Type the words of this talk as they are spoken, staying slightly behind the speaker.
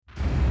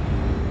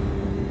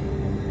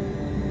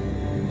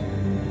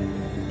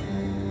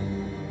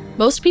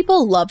Most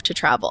people love to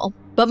travel,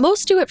 but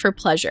most do it for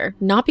pleasure,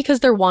 not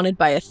because they're wanted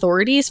by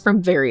authorities from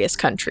various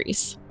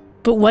countries.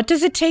 But what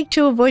does it take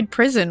to avoid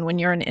prison when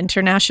you're an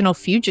international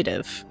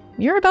fugitive?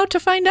 You're about to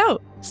find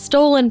out.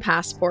 Stolen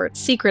passports,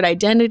 secret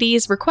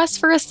identities, requests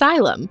for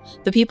asylum.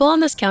 The people on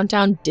this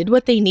countdown did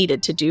what they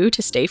needed to do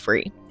to stay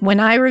free. When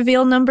I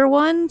reveal number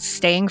 1,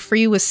 staying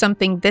free was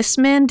something this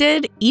man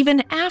did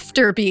even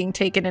after being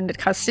taken into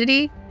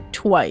custody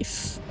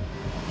twice.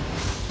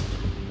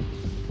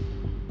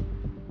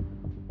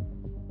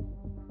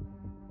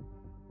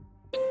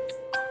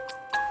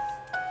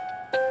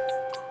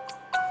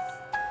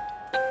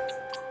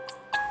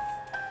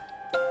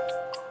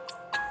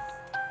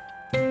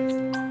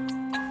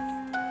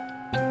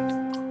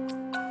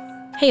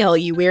 Hey all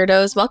you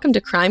weirdos, welcome to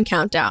Crime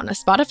Countdown, a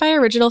Spotify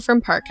original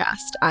from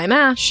Parcast. I'm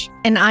Ash.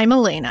 And I'm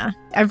Elena.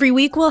 Every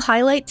week we'll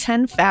highlight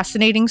 10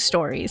 fascinating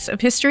stories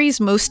of history's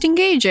most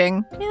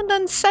engaging and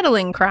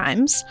unsettling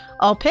crimes,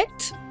 all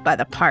picked by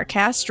the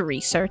Parcast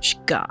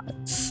research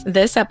gods.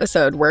 This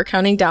episode, we're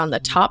counting down the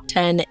top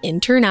 10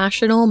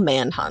 international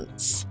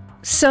manhunts.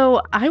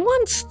 So I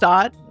once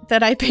thought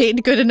that I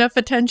paid good enough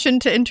attention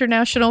to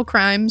international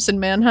crimes and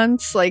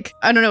manhunts. I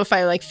don't know if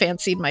I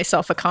fancied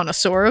myself a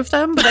connoisseur of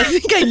them, but I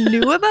think I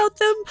knew about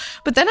them.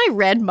 But then I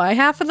read my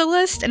half of the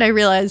list and I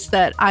realized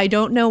that I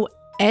don't know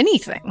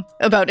anything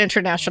about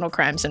international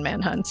crimes and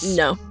manhunts.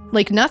 No.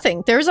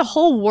 Nothing. There's a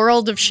whole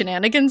world of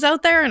shenanigans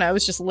out there and I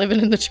was just living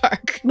in the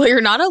dark. Well, you're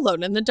not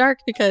alone in the dark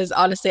because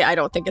honestly, I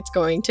don't think it's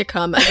going to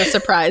come as a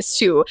surprise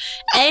to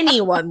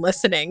anyone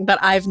listening that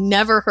I've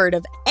never heard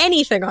of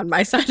anything on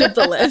my side of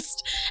the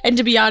list. And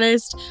to be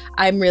honest,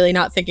 I'm really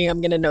not thinking I'm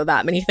going to know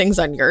that many things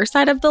on your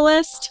side of the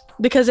list.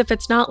 Because if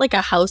it's not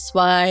a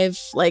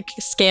housewife,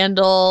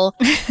 scandal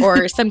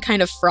or some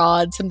kind of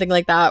fraud, something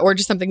like that, or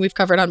just something we've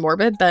covered on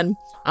Morbid, then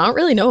I don't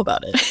really know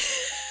about it.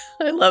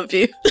 I love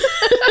you.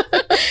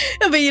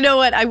 But you know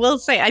what? I will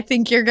say, I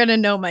think you're going to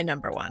know my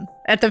number 1.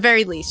 At the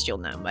very least, you'll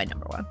know my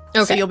number 1.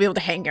 Okay. So you'll be able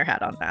to hang your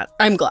hat on that.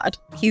 I'm glad.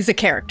 He's a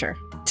character.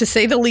 To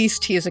say the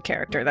least, he is a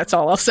character. That's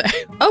all I'll say.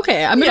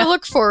 Okay, I'm going to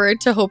look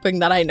forward to hoping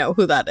that I know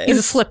who that is. He's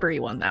a slippery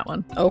one, that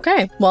one.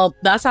 Okay, well,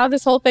 that's how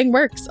this whole thing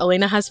works.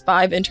 Elena has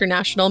 5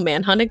 international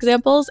manhunt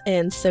examples,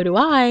 and so do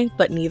I,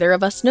 but neither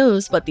of us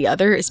knows what the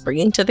other is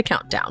bringing to the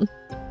countdown.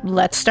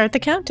 Let's start the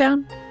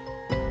countdown.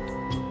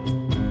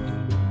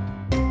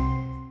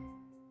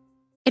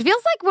 It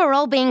feels like we're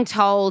all being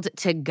told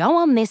to go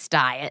on this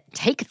diet,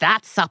 take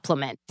that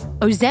supplement.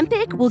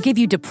 Ozempic will give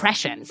you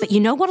depression, but you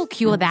know what'll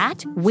cure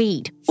that?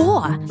 Weed.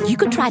 Or you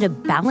could try to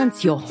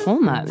balance your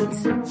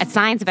hormones. At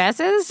Science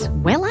Versus,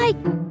 we're like,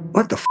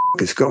 what the f***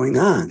 is going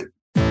on?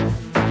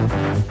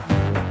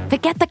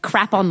 Forget the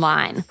crap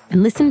online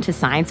and listen to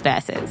Science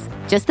Versus.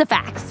 Just the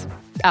facts.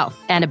 Oh,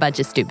 and a bunch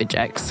of stupid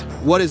jokes.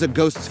 What is a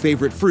ghost's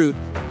favorite fruit?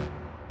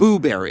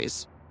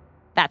 Blueberries.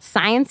 That's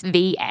Science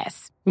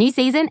VS. New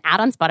season out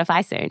on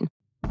Spotify soon.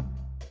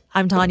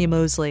 I'm Tanya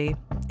Mosley.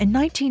 In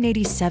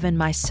 1987,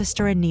 my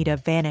sister Anita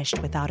vanished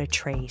without a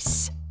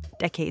trace.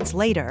 Decades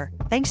later,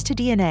 thanks to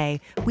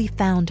DNA, we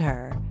found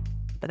her.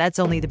 But that's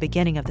only the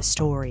beginning of the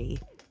story.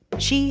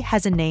 She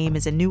Has a Name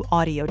is a new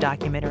audio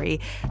documentary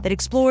that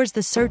explores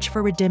the search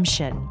for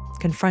redemption,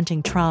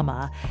 confronting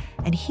trauma,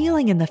 and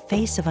healing in the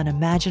face of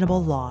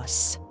unimaginable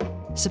loss.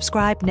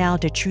 Subscribe now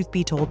to Truth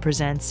Be Told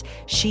presents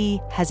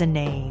She Has a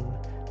Name,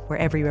 where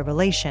every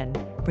revelation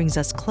brings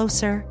us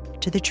closer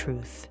to the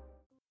truth.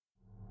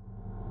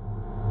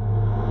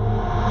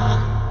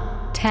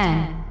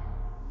 10.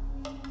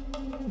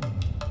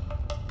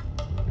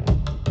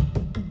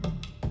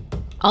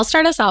 I'll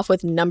start us off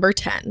with number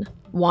 10,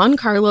 Juan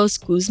Carlos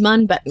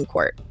Guzman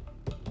Betancourt.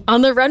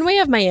 On the runway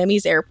of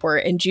Miami's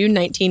airport in June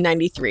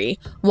 1993,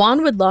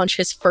 Juan would launch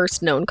his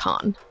first known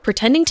con,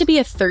 pretending to be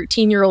a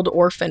 13-year-old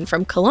orphan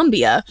from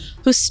Colombia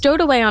who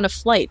stowed away on a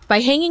flight by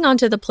hanging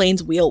onto the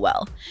plane's wheel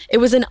well. It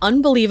was an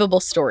unbelievable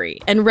story,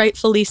 and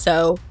rightfully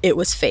so, it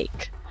was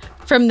fake.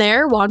 From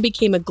there, Juan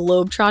became a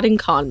globe-trotting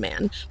con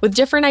man, with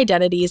different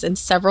identities in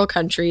several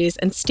countries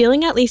and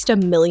stealing at least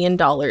 $1 million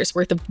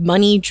worth of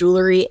money,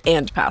 jewelry,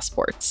 and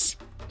passports.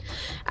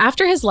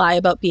 After his lie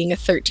about being a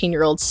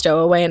 13-year-old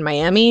stowaway in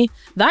Miami,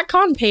 that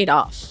con paid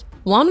off.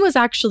 Juan was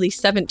actually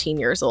 17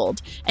 years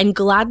old and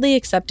gladly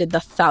accepted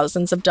the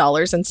thousands of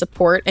dollars in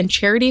support and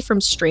charity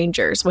from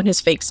strangers when his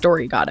fake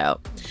story got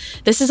out.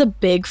 This is a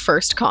big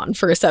first con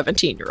for a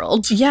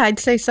 17-year-old. Yeah, I'd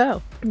say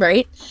so.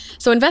 Right?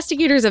 So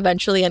investigators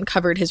eventually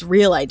uncovered his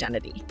real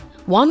identity.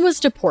 Juan was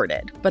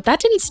deported, but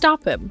that didn't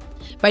stop him.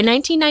 By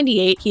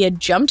 1998, he had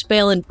jumped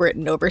bail in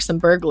Britain over some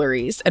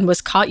burglaries and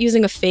was caught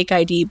using a fake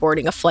ID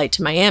boarding a flight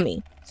to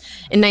Miami.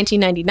 In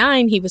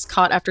 1999, he was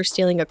caught after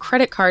stealing a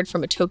credit card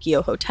from a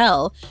Tokyo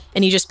hotel,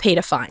 and he just paid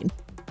a fine.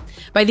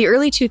 By the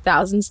early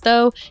 2000s,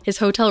 though, his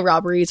hotel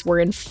robberies were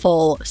in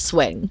full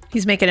swing.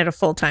 He's making it a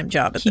full-time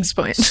job at this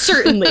point.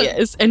 Certainly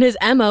is. And his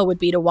MO would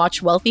be to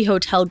watch wealthy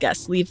hotel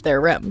guests leave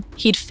their room.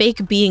 He'd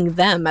fake being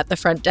them at the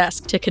front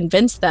desk to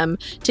convince them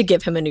to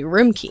give him a new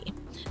room key.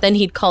 Then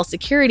he'd call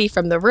security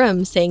from the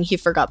room saying he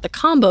forgot the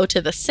combo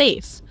to the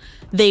safe.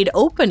 They'd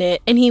open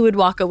it and he would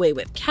walk away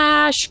with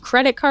cash,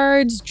 credit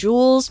cards,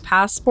 jewels,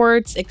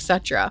 passports,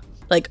 etc.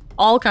 Like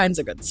all kinds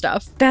of good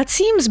stuff. That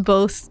seems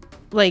both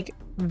like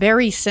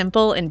very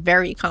simple and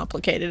very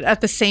complicated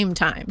at the same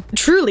time.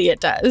 Truly it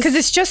does. Because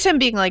it's just him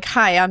being like,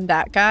 hi, I'm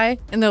that guy.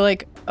 And they're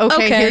like,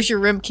 okay, here's your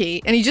room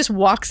key. And he just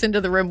walks into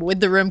the room with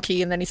the room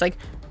key. And then he's like,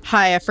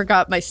 hi, I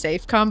forgot my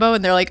safe combo.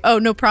 And they're like, oh,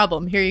 no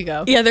problem. Here you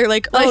go. Yeah, they're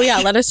like, oh yeah,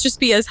 let us just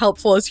be as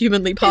helpful as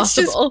humanly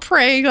possible. It's just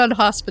preying on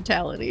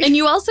hospitality. And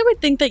you also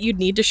would think that you'd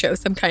need to show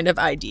some kind of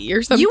ID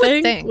or something. You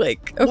would think.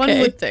 Like, okay. One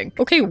would think.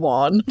 Okay,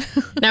 Juan.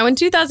 Now, in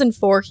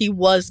 2004, he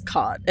was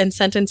caught and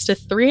sentenced to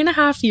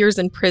 3.5 years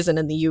in prison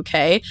in the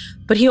UK,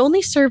 but he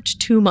only served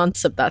 2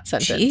 months of that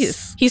sentence.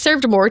 Jeez. He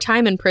served more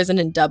time in prison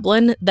in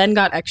Dublin, then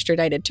got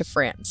extradited to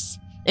France.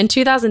 In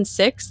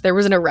 2006, there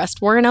was an arrest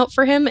warrant out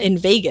for him in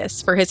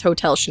Vegas for his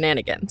hotel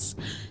shenanigans.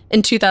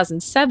 In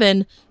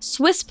 2007,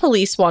 Swiss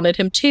police wanted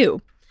him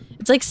too.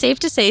 It's like safe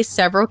to say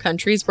several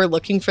countries were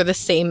looking for the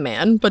same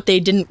man, but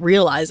they didn't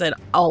realize it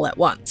all at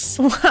once.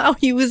 Wow,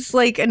 he was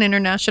like an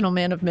international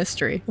man of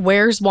mystery.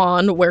 Where's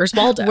Juan? Where's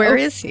Waldo? Where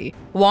is he?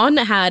 Juan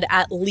had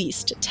at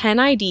least 10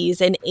 IDs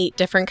in 8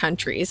 different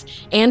countries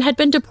and had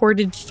been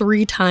deported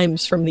 3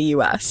 times from the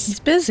US. He's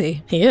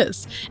busy. He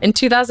is. In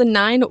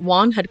 2009,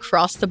 Juan had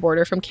crossed the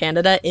border from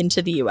Canada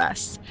into the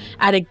US.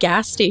 At a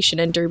gas station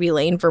in Derby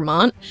Lane,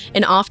 Vermont,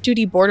 an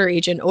off-duty border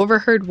agent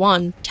overheard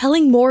Juan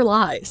telling more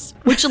lies,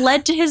 which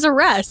led to his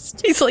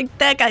arrest. He's like,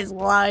 that guy's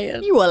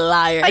lying. You a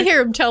liar. I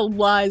hear him tell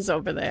lies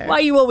over there. Why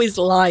you always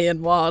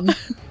lying, Juan?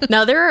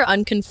 Now, there are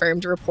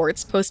unconfirmed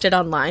reports posted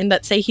online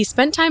that say he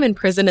spent time in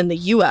prison in the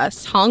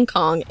US, Hong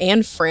Kong,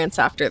 and France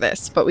after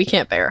this, but we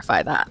can't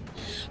verify that.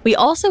 We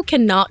also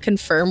cannot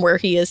confirm where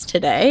he is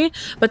today,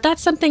 but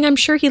that's something I'm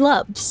sure he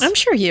loves. I'm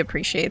sure he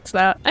appreciates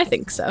that. I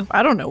think so.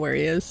 I don't know where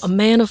he is. A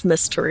man of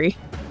mystery.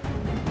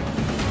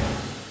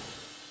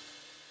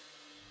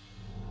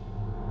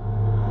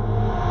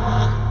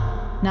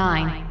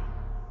 Nine.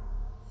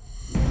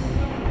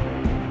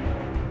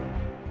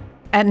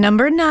 At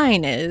number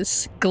 9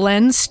 is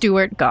Glenn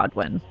Stewart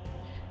Godwin.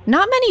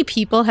 Not many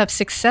people have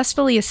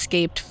successfully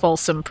escaped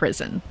Folsom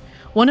Prison.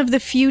 One of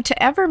the few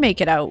to ever make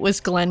it out was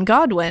Glenn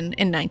Godwin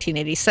in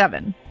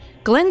 1987.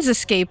 Glenn's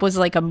escape was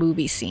like a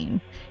movie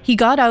scene. He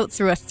got out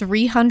through a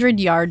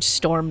 300-yard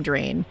storm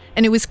drain,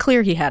 and it was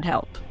clear he had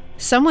help.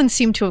 Someone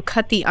seemed to have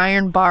cut the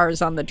iron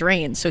bars on the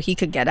drain so he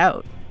could get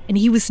out, and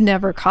he was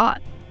never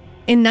caught.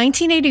 In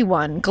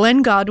 1981,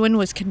 Glenn Godwin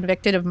was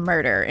convicted of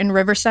murder in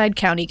Riverside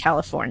County,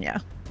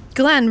 California.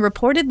 Glenn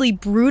reportedly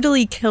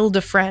brutally killed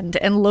a friend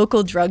and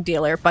local drug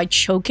dealer by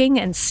choking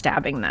and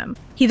stabbing them.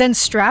 He then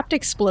strapped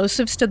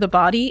explosives to the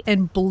body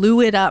and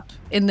blew it up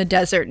in the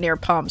desert near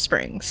Palm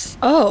Springs.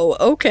 Oh,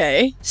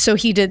 okay. So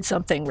he did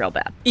something real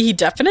bad. He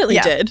definitely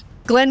did.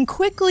 Glenn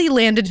quickly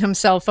landed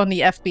himself on the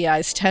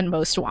FBI's 10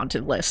 most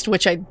wanted list,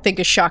 which I think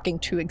is shocking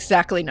to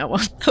exactly no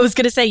one. I was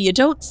going to say, you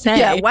don't say.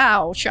 Yeah,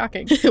 wow,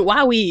 shocking.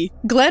 Wowee.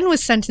 Glenn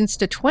was sentenced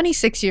to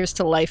 26 years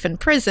to life in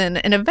prison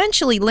and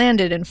eventually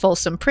landed in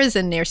Folsom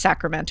Prison near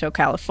Sacramento,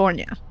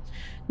 California.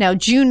 Now,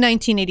 June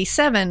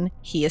 1987,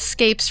 he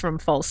escapes from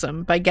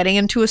Folsom by getting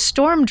into a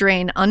storm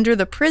drain under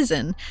the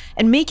prison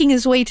and making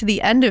his way to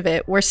the end of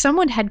it where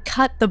someone had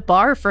cut the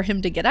bar for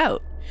him to get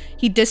out.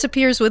 He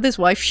disappears with his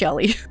wife,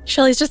 Shelley.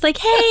 Shelley's just like,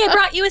 hey, I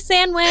brought you a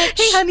sandwich.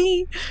 Hey,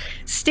 honey.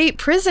 State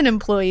prison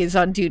employees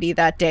on duty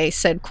that day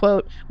said,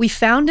 quote, "We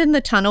found in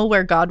the tunnel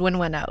where Godwin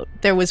went out,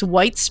 there was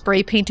white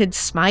spray-painted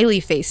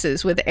smiley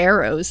faces with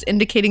arrows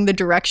indicating the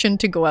direction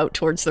to go out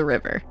towards the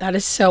river." That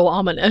is so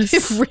ominous.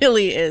 It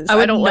really is.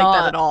 I don't like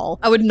that at all.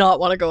 I would not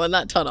want to go in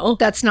that tunnel.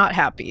 That's not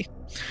happy.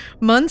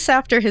 Months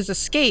after his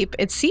escape,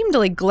 it seemed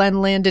like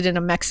Glenn landed in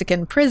a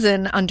Mexican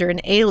prison under an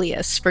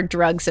alias for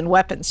drugs and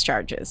weapons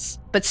charges.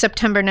 But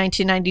September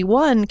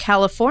 1991,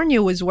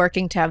 California was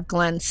working to have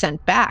Glenn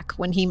sent back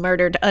when he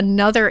murdered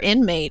another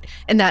inmate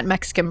in that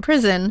Mexican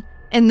prison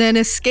and then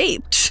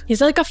escaped. He's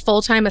like a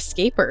full-time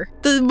escaper.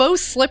 The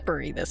most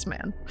slippery, this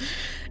man.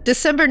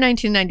 December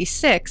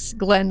 1996,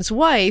 Glenn's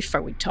wife,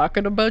 are we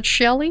talking about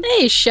Shelley?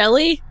 Hey,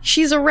 Shelley.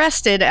 She's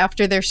arrested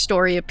after their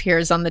story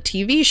appears on the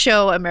TV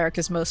show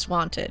America's Most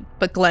Wanted,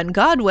 but Glenn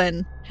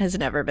Godwin has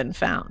never been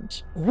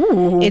found.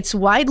 Ooh. It's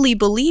widely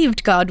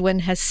believed Godwin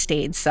has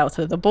stayed south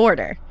of the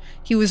border.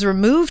 He was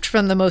removed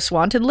from the Most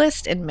Wanted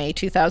list in May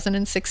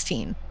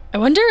 2016. I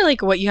wonder,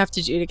 like, what you have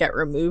to do to get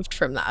removed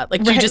from that.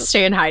 Like, do you just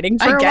stay in hiding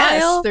for a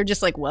guess. while? They're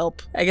just like,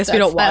 welp. I guess we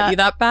don't want you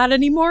that bad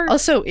anymore.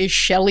 Also, is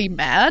Shelley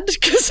mad?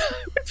 Because I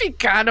would be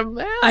kind of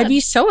mad. I'd be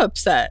so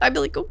upset. I'd be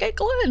like, okay,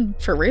 Glenn.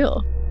 For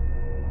real.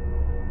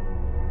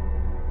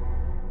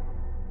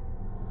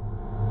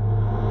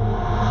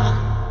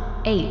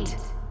 Eight.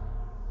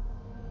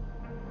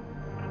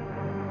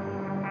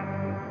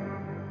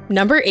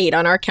 Number 8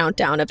 on our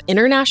countdown of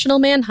international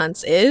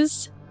manhunts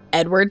is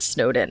Edward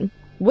Snowden.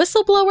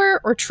 Whistleblower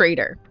or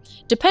traitor?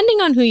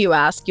 Depending on who you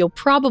ask, you'll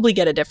probably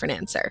get a different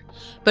answer.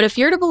 But if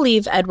you're to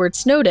believe Edward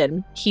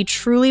Snowden, he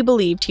truly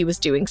believed he was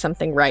doing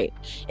something right,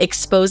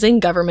 exposing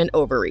government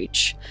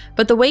overreach.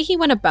 But the way he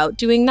went about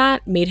doing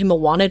that made him a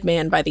wanted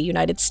man by the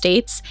United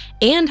States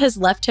and has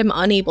left him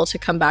unable to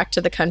come back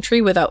to the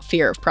country without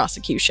fear of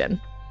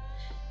prosecution.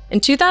 In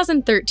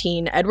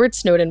 2013, Edward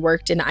Snowden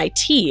worked in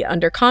IT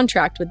under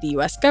contract with the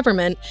US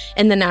government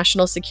and the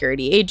National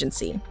Security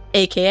Agency,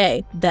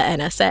 aka the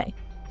NSA.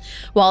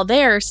 While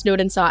there,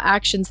 Snowden saw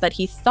actions that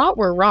he thought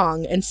were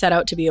wrong and set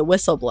out to be a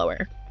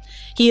whistleblower.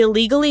 He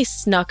illegally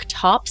snuck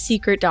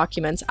top-secret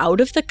documents out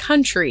of the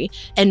country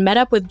and met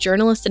up with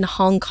journalists in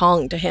Hong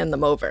Kong to hand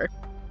them over.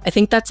 I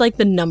think that's like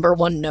the number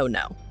one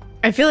no-no.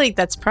 I feel like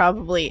that's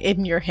probably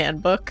in your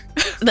handbook.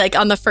 Like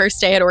on the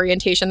first day at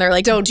orientation, they're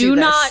like, Don't do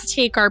do not this.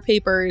 take our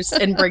papers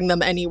and bring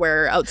them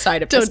anywhere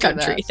outside of this Don't do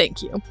country. that.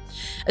 Thank you.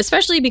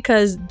 Especially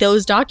because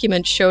those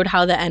documents showed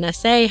how the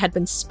NSA had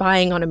been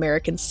spying on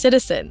American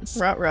citizens.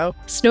 Ruh-roh.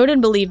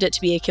 Snowden believed it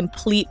to be a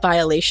complete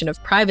violation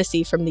of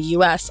privacy from the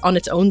US on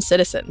its own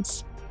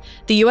citizens.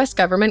 The US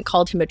government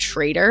called him a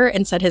traitor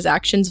and said his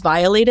actions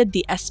violated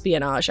the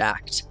Espionage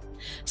Act.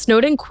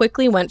 Snowden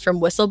quickly went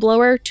from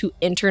whistleblower to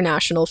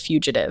international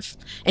fugitive,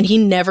 and he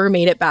never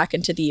made it back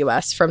into the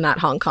US from that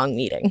Hong Kong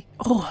meeting.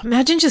 Oh,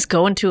 imagine just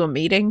going to a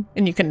meeting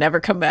and you can never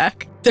come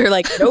back. They're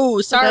like,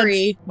 no,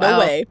 sorry, Wow. no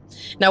way.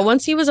 Now,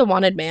 once he was a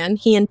wanted man,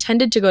 he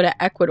intended to go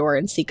to Ecuador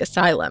and seek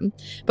asylum.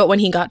 But when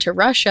he got to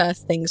Russia,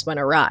 things went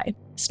awry.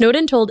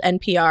 Snowden told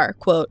NPR,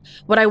 quote,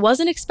 "What I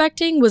wasn't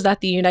expecting was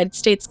that the United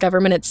States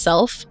government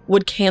itself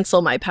would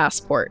cancel my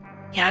passport."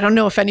 Yeah, I don't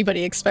know if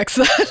anybody expects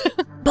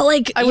that. But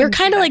like, I you're wouldn't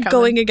see kind of that like coming.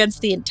 going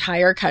against the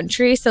entire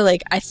country. So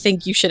like, I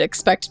think you should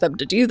expect them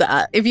to do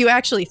that. If you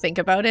actually think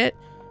about it,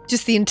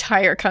 just the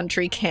entire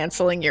country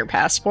canceling your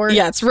passport.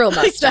 Yeah, it's real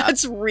Like, messed up.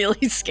 that's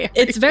really scary.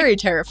 It's very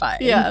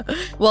terrifying. Yeah.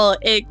 Well,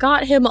 it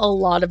got him a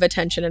lot of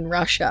attention in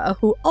Russia,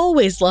 who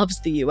always loves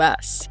the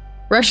US.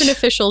 Russian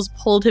officials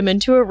pulled him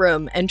into a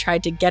room and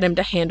tried to get him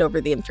to hand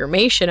over the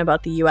information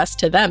about the US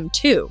to them,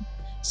 too.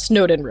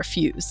 Snowden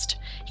refused.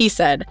 He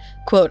said,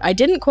 quote, "I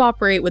didn't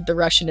cooperate with the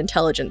Russian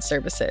intelligence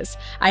services.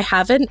 I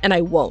haven't and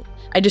I won't.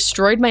 I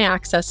destroyed my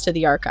access to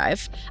the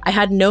archive. I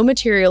had no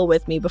material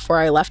with me before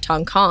I left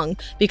Hong Kong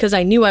because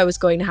I knew I was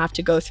going to have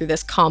to go through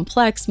this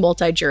complex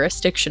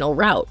multi-jurisdictional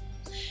route."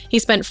 He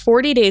spent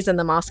 40 days in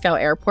the Moscow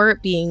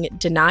airport being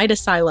denied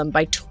asylum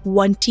by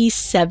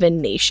 27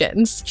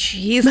 nations.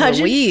 Jeez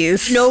Imagine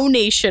Louise. No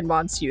nation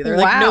wants you. They're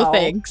like, no Wow.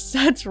 thanks.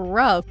 That's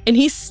rough. And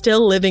he's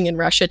still living in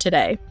Russia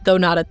today, though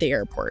not at the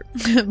airport.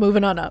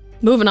 Moving on up.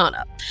 Moving on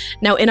up.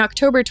 Now, in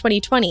October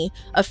 2020,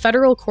 a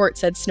federal court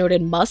said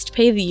Snowden must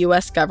pay the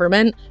US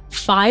government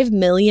 $5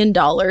 million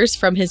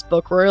from his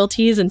book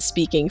royalties and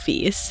speaking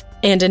fees.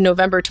 And in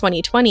November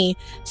 2020,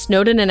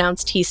 Snowden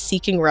announced he's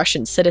seeking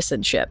Russian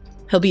citizenship.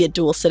 He'll be a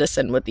dual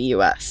citizen with the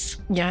US.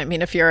 Yeah, I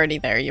mean, if you're already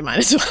there, you might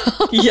as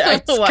well. Yeah,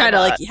 it's Why kind of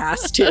not? like he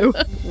has to.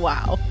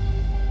 Wow.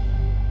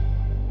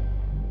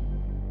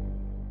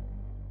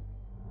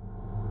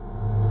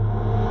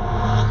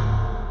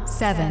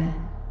 Seven.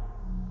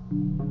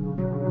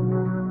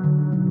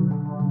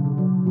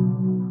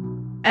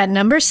 At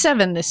number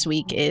 7 this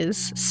week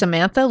is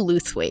Samantha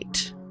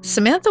Lewthwaite.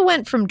 Samantha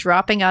went from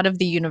dropping out of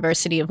the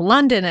University of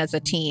London as a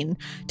teen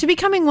to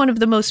becoming one of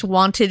the most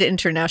wanted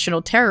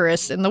international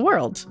terrorists in the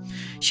world.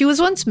 She was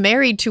once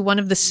married to one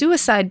of the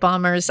suicide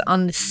bombers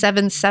on the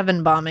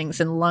 7/7 bombings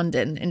in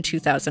London in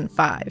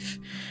 2005.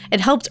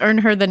 It helped earn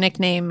her the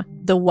nickname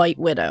the White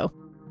Widow.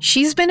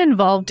 She's been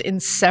involved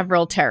in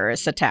several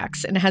terrorist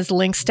attacks and has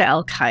links to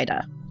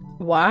Al-Qaeda.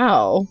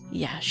 Wow.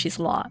 Yeah, she's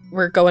a lot.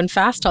 We're going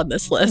fast on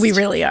this list. We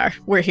really are.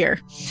 We're here.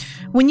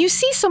 When you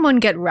see someone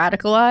get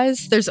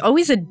radicalized, there's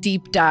always a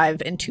deep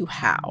dive into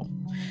how.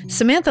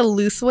 Samantha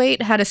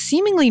Lewthwaite had a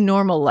seemingly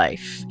normal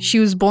life. She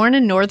was born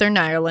in Northern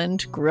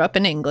Ireland, grew up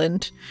in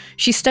England.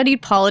 She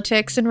studied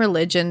politics and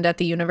religion at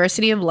the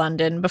University of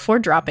London before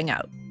dropping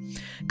out.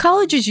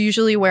 College is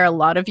usually where a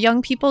lot of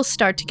young people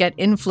start to get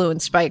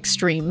influenced by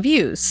extreme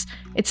views.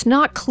 It's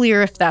not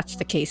clear if that's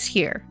the case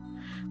here.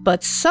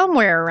 But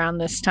somewhere around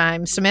this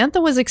time, Samantha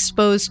was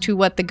exposed to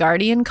what The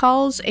Guardian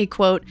calls a,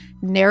 quote,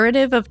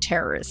 narrative of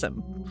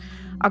terrorism.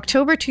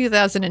 October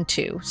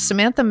 2002,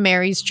 Samantha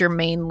marries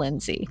Jermaine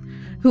Lindsay,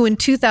 who in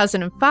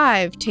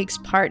 2005 takes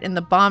part in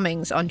the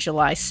bombings on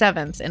July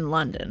 7th in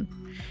London.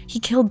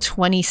 He killed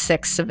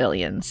 26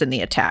 civilians in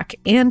the attack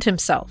and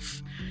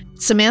himself.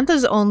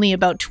 Samantha's only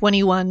about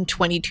 21,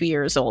 22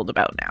 years old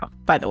about now,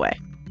 by the way,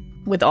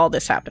 with all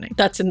this happening.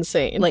 That's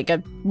insane. Like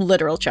a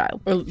literal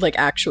child. Or like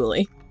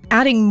actually.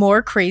 Adding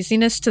more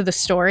craziness to the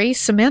story,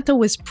 Samantha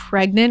was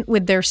pregnant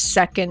with their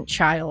second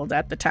child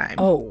at the time.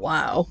 Oh,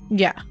 wow.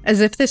 Yeah,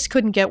 as if this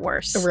couldn't get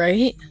worse.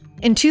 Right?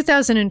 In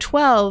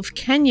 2012,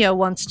 Kenya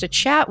wants to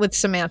chat with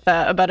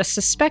Samantha about a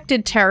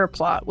suspected terror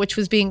plot which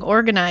was being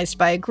organized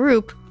by a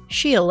group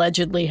she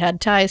allegedly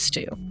had ties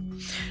to.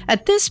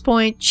 At this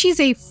point, she's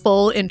a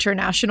full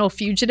international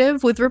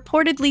fugitive with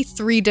reportedly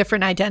 3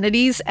 different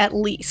identities at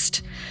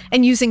least,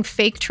 and using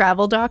fake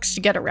travel docs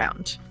to get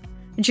around.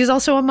 And she's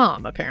also a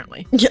mom,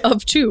 apparently. Yeah,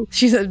 of two.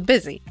 She's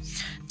busy.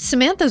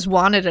 Samantha's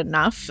wanted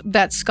enough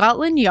that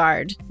Scotland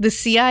Yard, the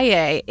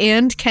CIA,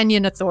 and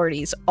Kenyan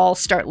authorities all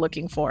start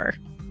looking for her.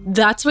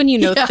 That's when you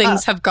know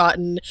things have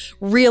gotten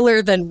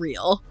realer than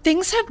real.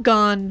 Things have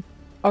gone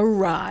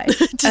awry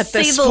To at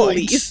say this the point.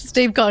 least.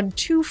 They've gone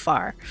too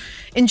far.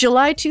 In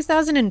July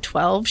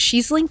 2012,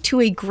 she's linked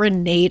to a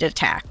grenade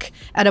attack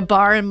at a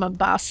bar in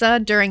Mombasa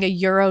during a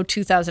Euro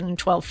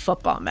 2012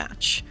 football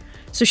match.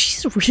 So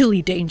she's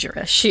really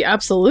dangerous. She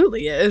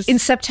absolutely is. In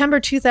September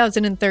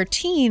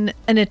 2013,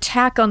 an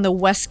attack on the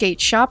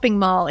Westgate shopping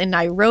mall in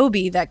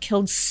Nairobi that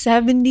killed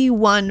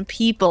 71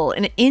 people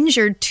and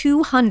injured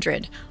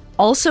 200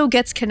 also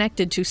gets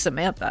connected to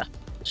Samantha.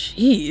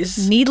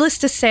 Jeez. Needless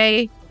to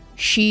say,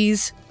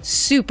 she's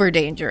super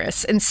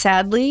dangerous and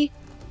sadly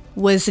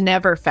was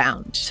never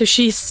found. So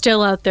she's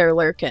still out there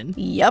lurking.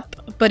 Yep,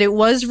 but it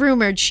was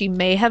rumored she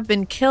may have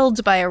been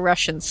killed by a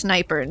Russian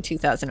sniper in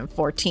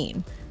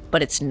 2014,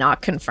 but it's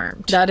not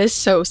confirmed. That is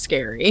so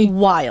scary.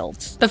 Wild.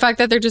 The fact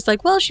that they're just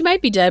like, well, she might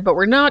be dead, but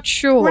we're not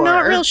sure. We're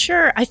not real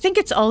sure. I think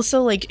it's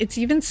also like, it's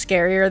even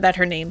scarier that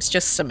her name's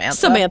just Samantha.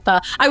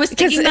 Samantha. I was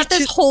thinking that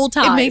this whole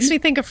time. It makes me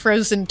think of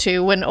Frozen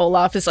 2 when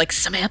Olaf is like,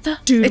 Samantha?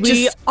 Dude,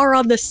 we are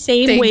on the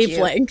same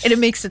wavelength. And it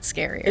makes it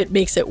scarier. It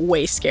makes it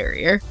way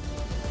scarier.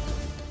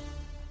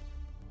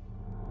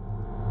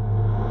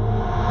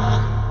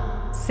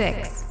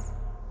 6.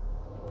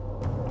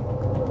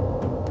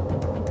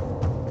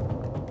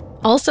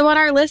 Also on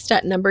our list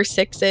at number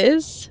 6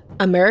 is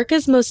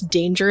America's most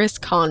dangerous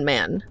con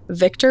man,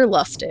 Victor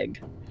Lustig.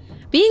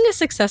 Being a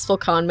successful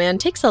con man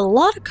takes a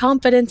lot of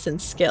confidence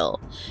and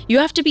skill. You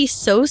have to be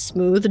so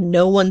smooth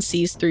no one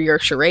sees through your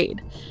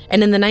charade.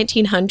 And in the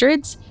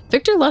 1900s,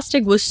 Victor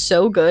Lustig was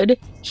so good,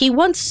 he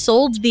once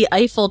sold the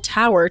Eiffel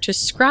Tower to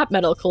scrap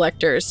metal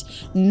collectors,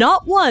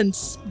 not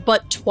once,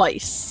 but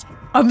twice.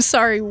 I'm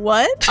sorry,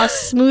 what? A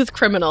smooth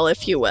criminal,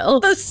 if you will.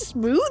 The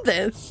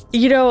smoothest.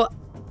 You know,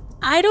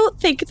 I don't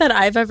think that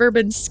I've ever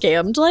been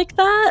scammed like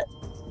that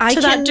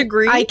to that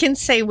degree. I can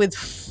say with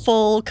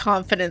full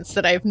confidence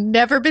that I've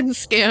never been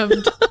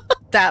scammed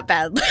that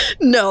badly.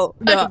 No.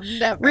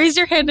 Never. Raise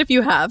your hand if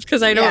you have,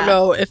 because I don't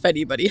know if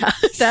anybody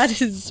has. That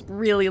is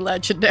really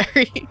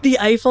legendary. The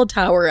Eiffel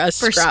Tower as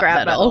For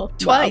scrap metal.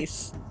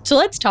 Twice. Wow. So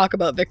let's talk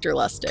about Victor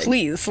Lustig.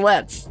 Please,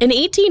 let's. In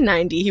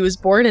 1890, he was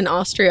born in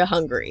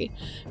Austria-Hungary.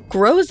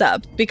 Grows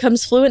up,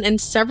 becomes fluent in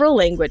several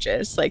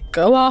languages, like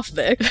go off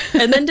Vic,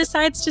 and then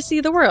decides to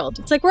see the world.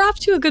 It's like we're off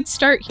to a good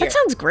start here. That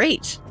sounds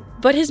great.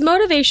 But his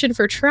motivation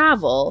for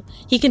travel,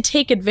 he can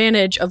take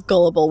advantage of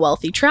gullible,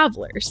 wealthy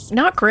travelers.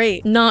 Not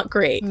great. Not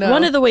great. No.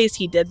 One of the ways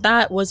he did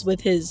that was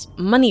with his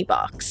money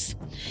box.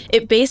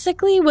 It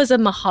basically was a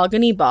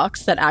mahogany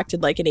box that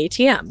acted like an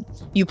ATM.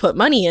 You put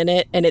money in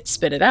it and it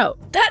spit it out.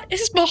 That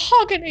is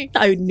mahogany.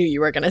 I knew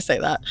you were going to say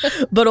that.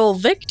 But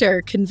old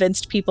Victor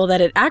convinced people that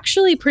it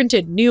actually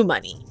printed new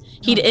money.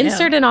 He'd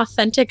insert an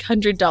authentic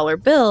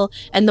 $100 bill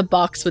and the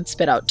box would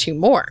spit out 2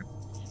 more.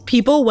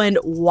 People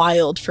went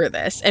wild for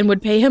this and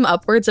would pay him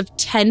upwards of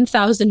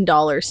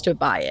 $10,000 to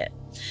buy it.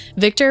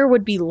 Victor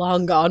would be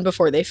long gone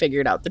before they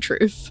figured out the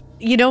truth.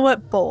 You know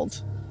what?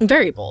 Bold.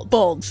 Very bold.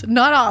 Bold.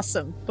 Not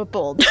awesome, but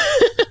bold.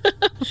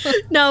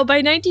 No, by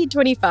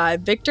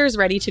 1925, Victor's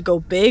ready to go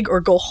big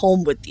or go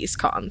home with these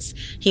cons.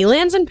 He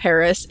lands in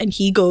Paris and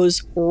he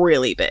goes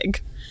really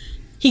big.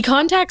 He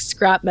contacts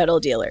scrap metal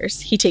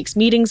dealers. He takes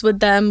meetings with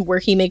them where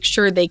he makes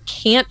sure they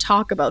can't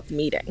talk about the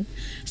meeting.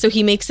 So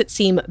he makes it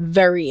seem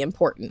very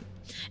important.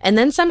 And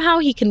then somehow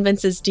he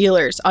convinces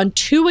dealers on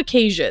 2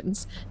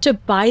 occasions to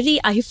buy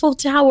the Eiffel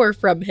Tower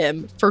from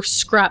him for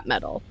scrap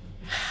metal.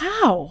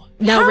 How?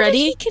 Now, How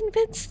ready? did he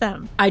convince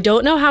them? I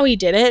don't know how he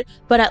did it,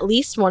 but at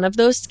least one of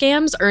those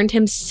scams earned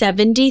him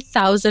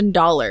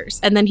 $70,000.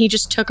 And then he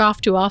just took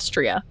off to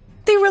Austria.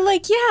 They were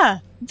like, yeah,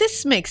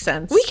 this makes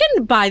sense. We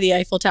can buy the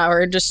Eiffel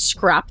Tower and just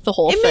scrap the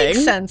whole It thing.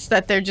 makes sense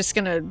that they're just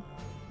going to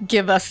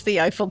give us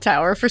the Eiffel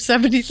Tower for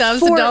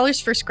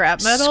 $70,000 for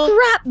scrap metal.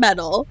 Scrap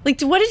metal.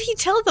 Like, what did he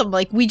tell them?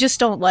 Like, we just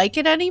don't like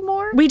it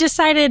anymore? We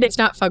decided it's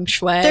not feng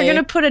shui. They're going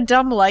to put a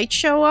dumb light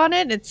show on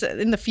it. It's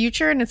in the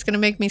future and it's going to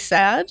make me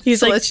sad. He's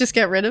so like, let's just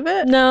get rid of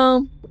it.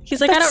 No.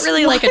 He's like, I don't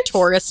really like a what?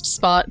 tourist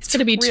spot. It's going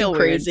to be too real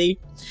crazy.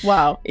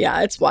 Wow.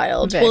 Yeah, it's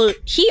wild. Vic. Well,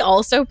 he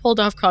also pulled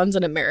off cons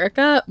in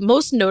America,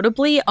 most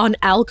notably on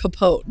Al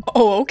Capone.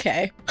 Oh,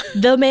 okay.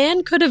 The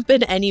man could have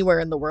been anywhere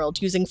in the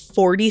world using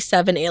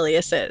 47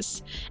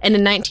 aliases. And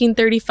in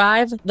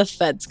 1935, the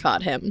feds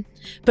caught him.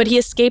 But he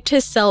escaped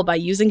his cell by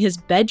using his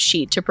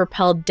bedsheet to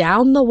propel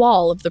down the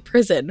wall of the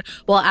prison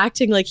while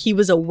acting like he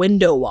was a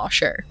window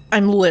washer.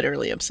 I'm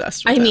literally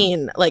obsessed with I him.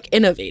 mean, like,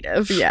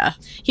 innovative. Yeah.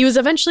 He was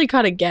eventually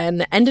caught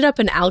again, ended up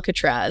in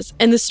Alcatraz,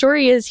 and the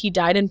story is he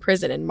died in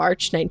prison in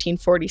March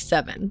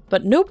 1947.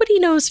 But nobody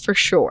knows for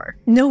sure.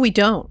 No, we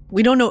don't.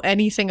 We don't know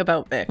anything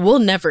about Vic. We'll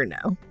never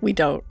know. We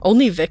don't.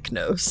 Only Vic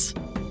knows.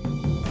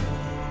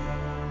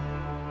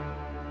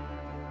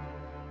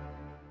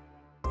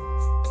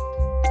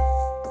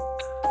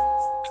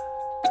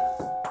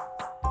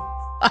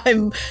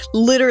 I'm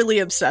literally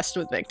obsessed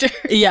with Victor.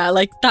 Yeah,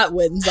 like that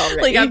wins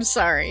already. Like, I'm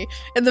sorry.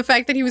 And the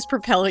fact that he was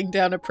propelling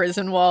down a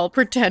prison wall,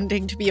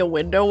 pretending to be a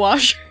window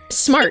washer.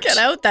 Smart. Get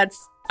out.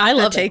 I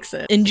love that takes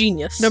it.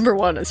 Ingenious. Number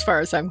 1, as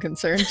far as I'm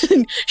concerned.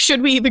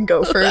 Should we even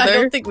go further? I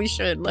don't think we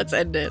should. Let's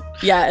end it.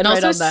 Yeah, and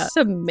Right also on that.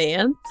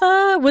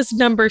 Samantha was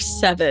number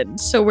 7.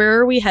 So where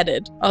are we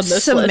headed on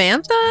this list?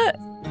 Samantha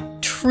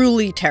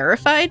truly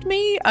terrified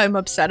me. I'm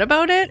upset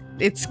about it.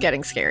 It's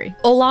getting scary.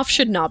 Olaf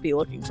should not be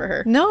looking for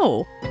her.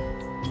 No.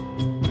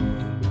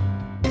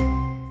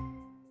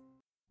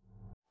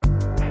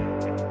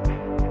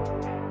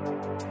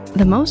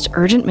 The most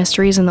urgent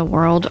mysteries in the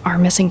world are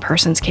missing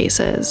persons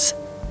cases.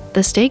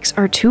 The stakes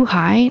are too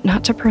high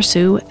not to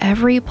pursue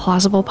every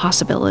plausible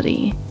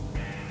possibility.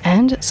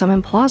 And some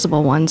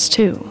implausible ones,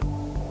 too.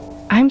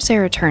 I'm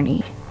Sarah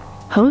Turney,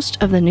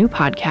 host of the new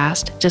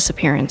podcast,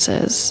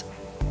 Disappearances.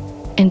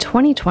 In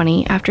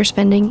 2020, after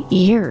spending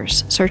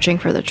years searching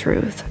for the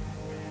truth,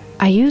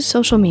 I used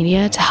social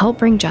media to help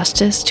bring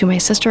justice to my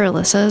sister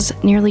Alyssa's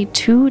nearly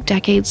 2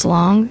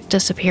 decades-long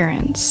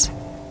disappearance.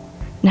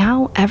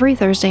 Now, every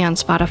Thursday on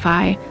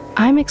Spotify,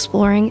 I'm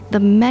exploring the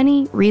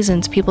many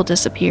reasons people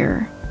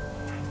disappear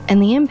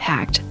and the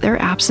impact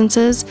their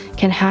absences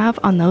can have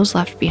on those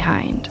left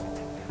behind.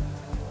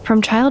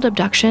 From child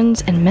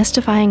abductions and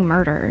mystifying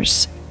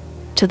murders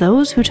to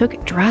those who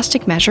took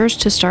drastic measures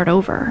to start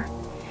over,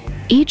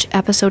 each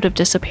episode of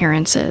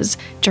Disappearances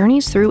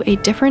journeys through a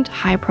different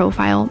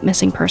high-profile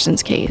missing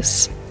persons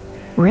case,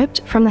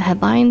 ripped from the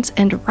headlines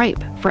and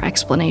ripe for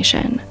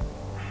explanation.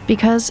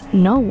 Because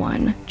no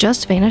one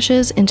just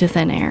vanishes into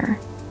thin air.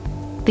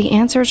 The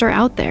answers are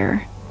out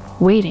there,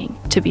 waiting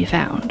to be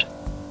found.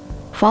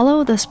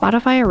 Follow the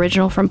Spotify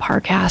original from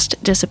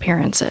Parcast,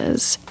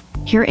 Disappearances.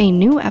 Hear a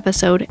new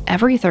episode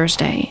every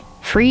Thursday,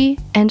 free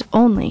and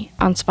only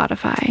on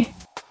Spotify.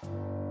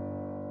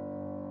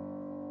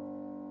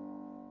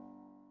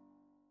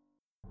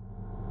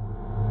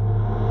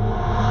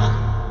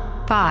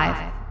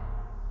 Five.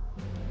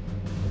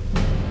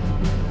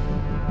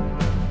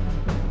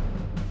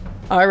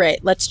 All right,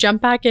 let's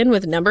jump back in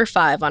with number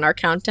 5 on our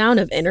countdown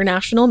of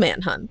international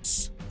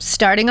manhunts.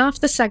 Starting off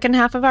the second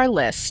half of our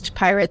list,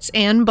 pirates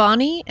Anne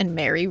Bonny and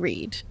Mary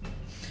Read.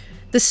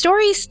 The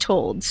stories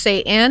told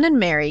say Anne and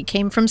Mary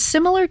came from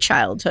similar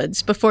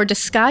childhoods before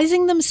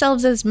disguising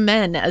themselves as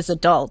men as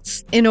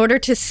adults in order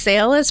to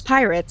sail as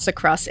pirates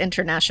across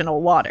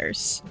international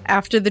waters.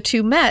 After the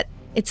two met,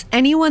 it's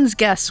anyone's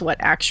guess what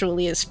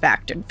actually is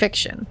fact and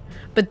fiction.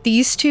 But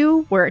these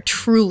two were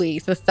truly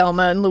the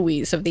Thelma and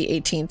Louise of the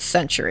 18th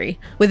century,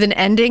 with an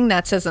ending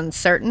that's as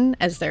uncertain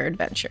as their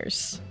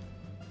adventures.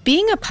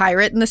 Being a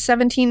pirate in the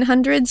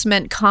 1700s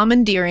meant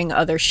commandeering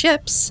other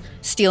ships,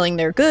 stealing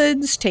their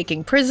goods,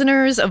 taking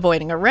prisoners,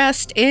 avoiding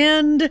arrest,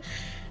 and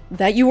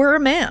that you were a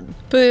man.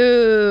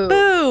 Boo!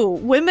 Boo!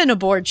 Women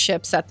aboard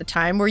ships at the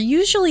time were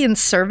usually in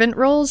servant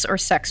roles or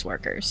sex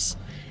workers.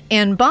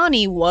 Anne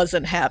Bonny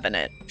wasn't having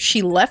it.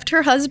 She left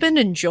her husband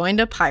and joined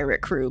a pirate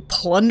crew,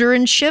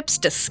 plundering ships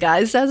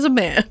disguised as a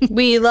man.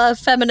 We love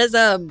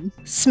feminism.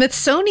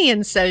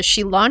 Smithsonian says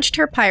she launched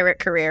her pirate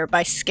career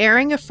by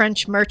scaring a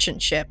French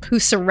merchant ship who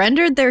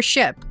surrendered their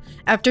ship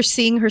after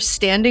seeing her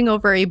standing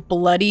over a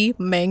bloody,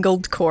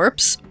 mangled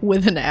corpse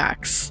with an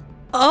axe.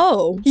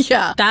 Oh,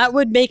 Yeah. that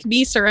would make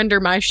me surrender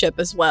my ship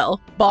as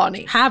well.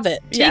 Bonny. Have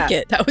it. Take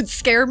it. That would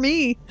scare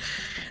me.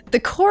 The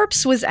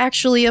corpse was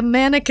actually a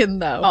mannequin,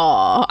 though.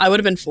 Aw, I would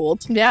have been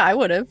fooled. Yeah, I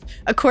would have.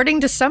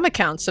 According to some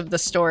accounts of the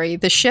story,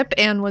 the ship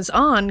Anne was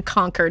on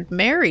conquered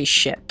Mary's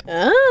ship.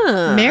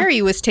 Ah. Mary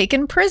was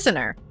taken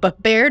prisoner,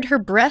 but bared her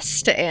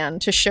breasts to Anne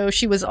to show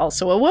she was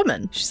also a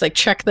woman. She's like,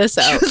 check this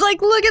She out. was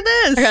like, look at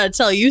this. I gotta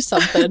tell you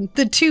something.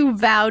 The two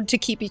vowed to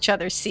keep each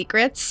other's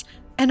secrets,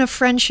 and a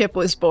friendship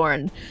was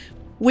born.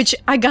 Which,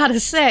 I gotta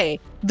say,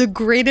 the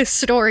greatest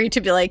story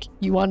to be like,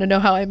 you want to know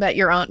how I met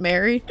your Aunt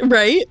Mary?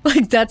 Right?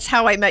 Like, that's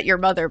how I met your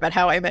mother, but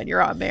how I met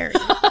your Aunt Mary.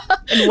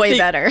 And way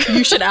better.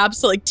 You should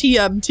absolutely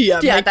TM.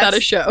 Make that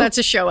a show. That's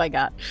a show I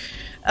got.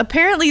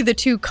 Apparently, the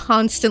two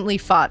constantly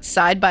fought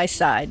side by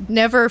side,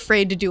 never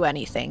afraid to do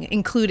anything,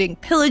 including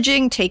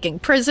pillaging, taking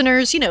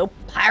prisoners,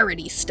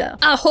 piratey stuff.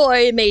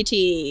 Ahoy,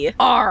 matey.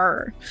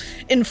 Arr!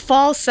 In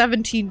fall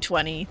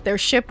 1720, their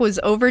ship was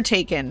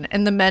overtaken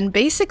and the men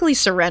basically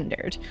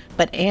surrendered,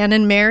 but Anne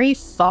and Mary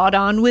fought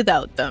on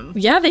without them.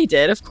 Yeah, they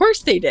did. Of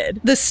course they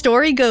did. The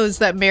story goes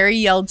that Mary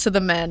yelled to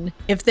the men,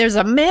 "If there's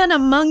a man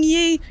among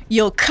ye,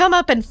 you'll come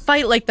up and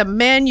fight like the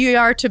man ye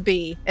are to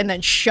be," and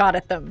then shot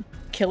at them,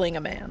 killing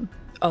a man.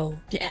 Oh,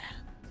 yeah.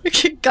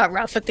 Got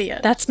rough at the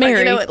end. That's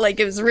Mary.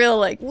 It was real,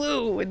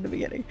 woo, in the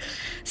beginning.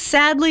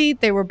 Sadly,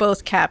 they were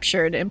both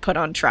captured and put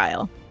on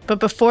trial. But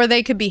before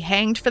they could be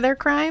hanged for their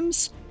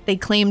crimes, they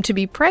claimed to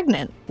be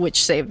pregnant,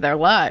 which saved their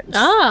lives.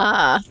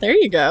 Ah, there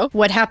you go.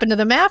 What happened to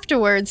them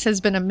afterwards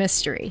has been a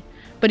mystery.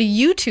 But a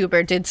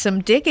YouTuber did some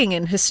digging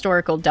in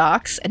historical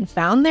docs and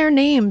found their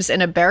names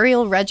in a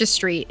burial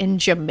registry in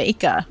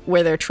Jamaica,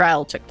 where their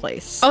trial took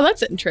place. Oh,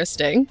 that's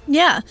interesting.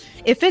 Yeah,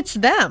 if it's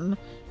them,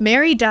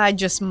 Mary died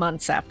just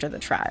months after the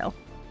trial.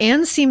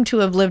 Anne seemed to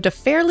have lived a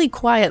fairly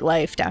quiet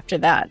life after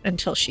that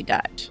until she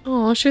died.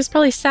 Oh, she was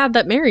probably sad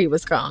that Mary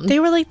was gone. They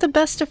were like the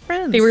best of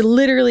friends. They were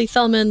literally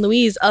Thelma and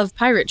Louise of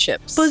pirate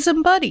ships.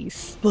 bosom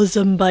buddies.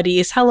 Bosom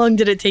buddies. How long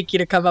did it take you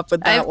to come up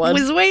with that one? I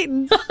was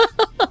waiting.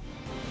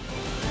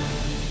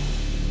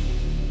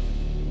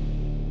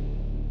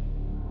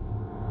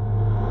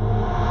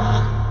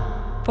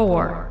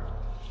 Four.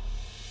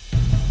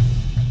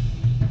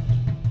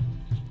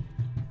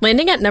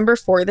 Landing at number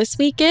 4 this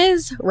week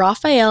is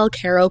Rafael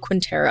Caro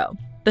Quintero.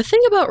 The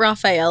thing about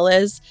Rafael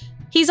is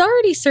he's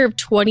already served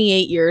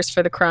 28 years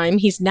for the crime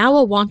he's now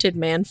a wanted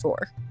man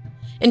for.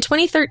 In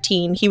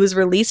 2013, he was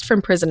released from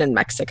prison in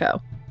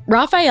Mexico.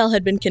 Rafael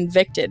had been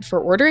convicted for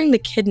ordering the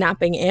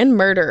kidnapping and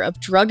murder of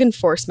Drug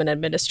Enforcement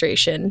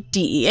Administration,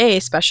 DEA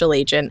Special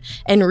Agent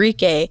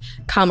Enrique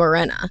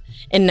Camarena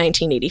in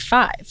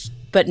 1985.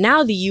 But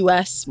now the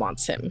US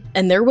wants him,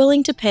 and they're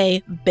willing to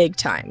pay big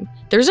time.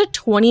 There's a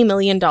 $20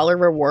 million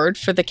reward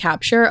for the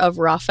capture of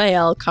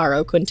Rafael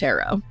Caro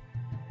Quintero.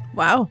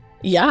 Wow.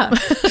 Yeah.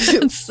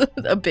 It's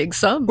a big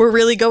sum. We're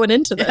really going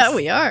into this. Yeah,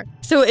 we are.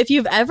 So if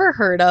you've ever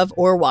heard of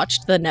or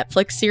watched the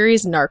Netflix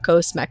series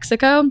Narcos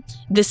Mexico,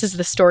 this is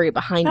the story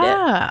behind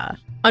it.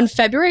 On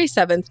February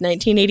 7th,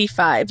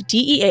 1985,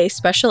 DEA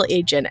Special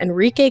Agent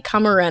Enrique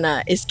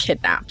Camarena is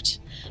kidnapped.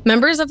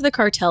 Members of the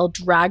cartel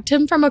dragged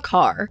him from a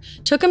car,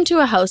 took him to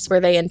a house where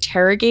they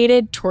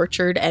interrogated,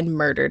 tortured, and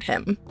murdered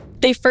him.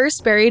 They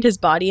first buried his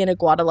body in a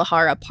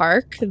Guadalajara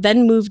park,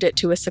 then moved it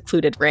to a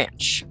secluded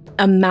ranch.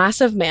 A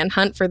massive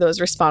manhunt for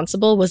those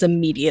responsible was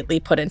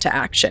immediately put into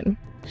action.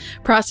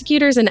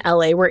 Prosecutors in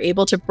LA were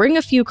able to bring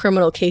a few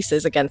criminal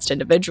cases against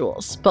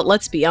individuals, but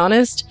let's be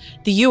honest,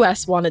 the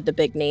US wanted the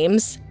big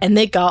names, and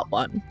they got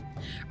one.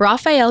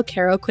 Rafael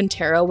Caro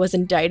Quintero was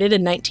indicted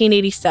in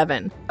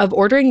 1987 of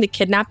ordering the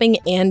kidnapping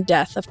and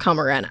death of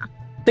Camarena.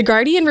 The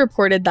Guardian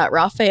reported that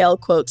Rafael,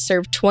 quote,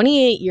 served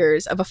 28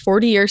 years of a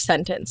 40-year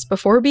sentence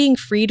before being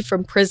freed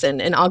from prison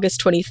in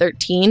August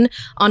 2013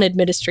 on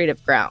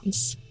administrative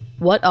grounds.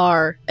 What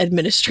are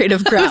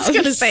administrative grounds? I was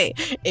going to say,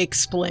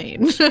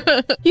 explain.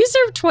 You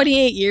served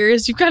 28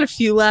 years. You've got a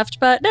few left,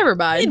 but never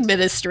mind.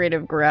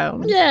 Administrative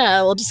grounds.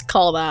 Yeah, we'll just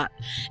call that.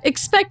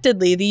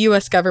 Expectedly, the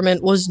U.S.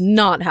 government was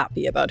not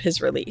happy about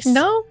his release.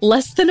 No?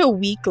 Less than a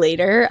week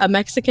later, a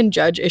Mexican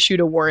judge issued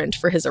a warrant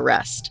for his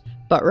arrest.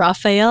 But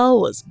Rafael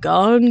was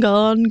gone.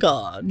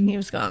 He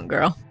was gone,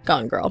 girl.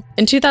 Gone, girl.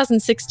 In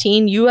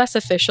 2016, U.S.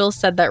 officials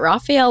said that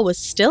Rafael was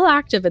still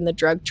active in the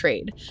drug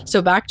trade,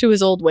 so back to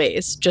his old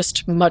ways,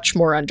 just much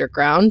more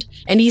underground,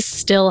 and he's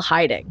still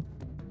hiding.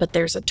 But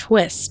there's a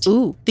twist.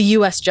 Ooh. The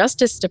U.S.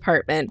 Justice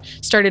Department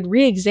started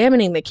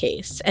re-examining the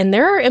case, and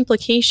there are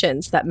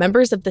implications that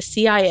members of the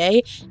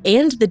CIA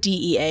and the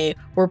DEA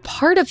were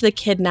part of the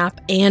kidnap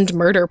and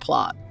murder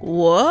plot.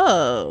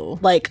 Whoa.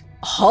 Like,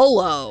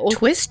 hello.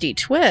 Twisty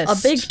twist.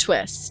 A big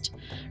twist.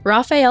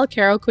 Rafael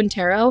Caro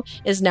Quintero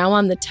is now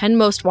on the 10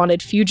 most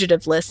wanted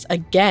fugitive lists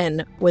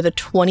again with a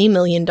 $20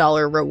 million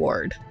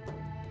reward.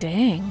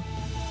 Dang.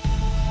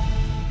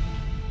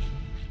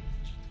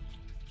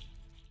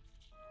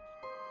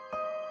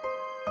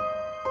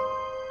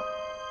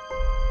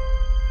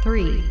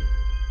 Three.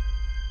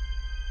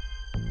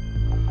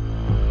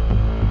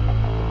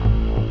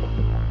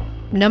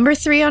 Number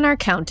 3 on our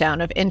countdown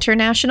of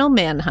international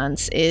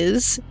manhunts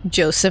is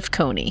Joseph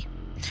Kony.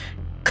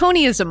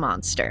 Kony is a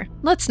monster.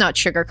 Let's not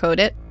sugarcoat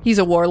it. He's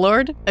a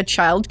warlord, a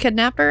child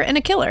kidnapper, and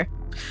a killer.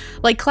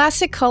 Like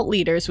classic cult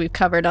leaders we've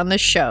covered on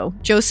this show,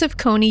 Joseph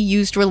Kony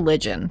used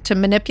religion to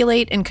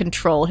manipulate and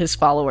control his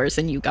followers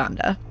in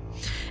Uganda.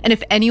 And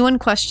if anyone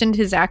questioned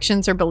his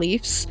actions or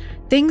beliefs,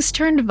 things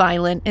turned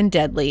violent and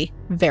deadly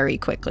very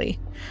quickly.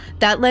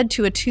 That led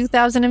to a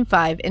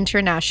 2005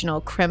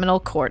 International Criminal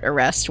Court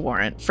arrest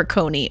warrant for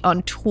Kony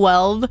on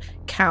 12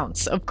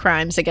 counts of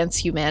crimes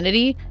against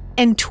humanity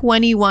and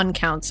 21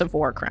 counts of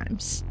war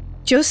crimes.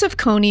 Joseph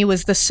Kony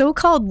was the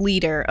so-called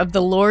leader of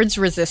the Lord's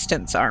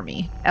Resistance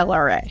Army,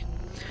 LRA.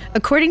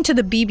 According to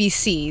the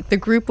BBC, the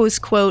group was,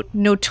 quote,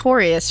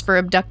 notorious for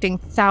abducting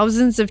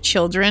thousands of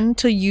children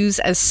to use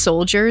as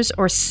soldiers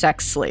or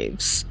sex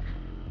slaves.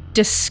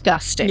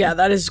 Disgusting. Yeah,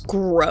 that is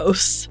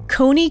gross.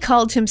 Kony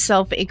called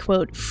himself a,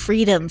 quote,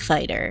 freedom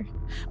fighter,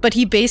 but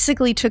he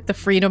basically took the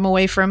freedom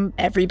away from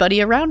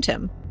everybody around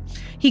him.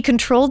 He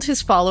controlled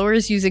his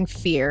followers using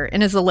fear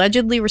and is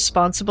allegedly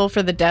responsible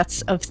for the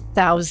deaths of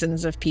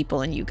thousands of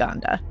people in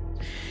Uganda.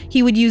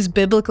 He would use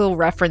biblical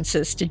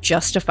references to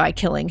justify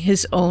killing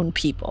his own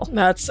people.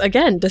 That's,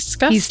 again,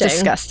 disgusting. He's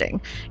disgusting.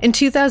 In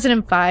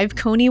 2005,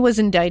 Kony was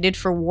indicted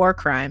for war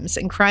crimes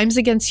and crimes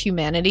against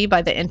humanity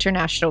by the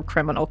International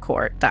Criminal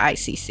Court, the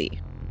ICC.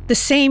 The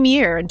same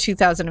year, in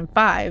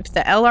 2005, the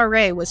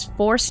LRA was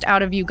forced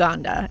out of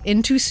Uganda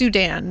into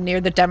Sudan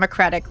near the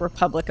Democratic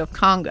Republic of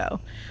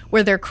Congo,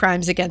 where their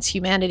crimes against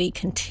humanity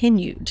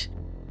continued.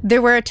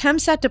 There were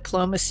attempts at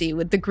diplomacy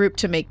with the group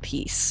to make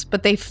peace,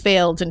 but they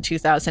failed in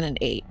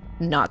 2008,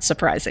 not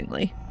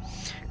surprisingly.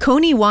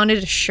 Kony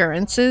wanted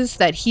assurances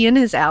that he and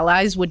his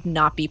allies would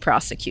not be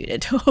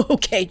prosecuted.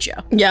 Okay, Joe.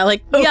 Yeah,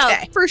 like, Okay.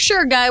 yeah, for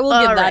sure, guy.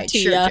 We'll give that to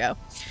sure, you. Joe.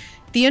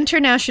 The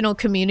international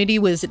community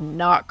was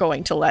not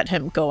going to let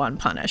him go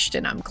unpunished,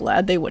 and I'm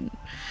glad they wouldn't.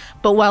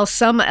 But while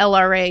some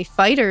LRA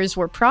fighters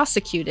were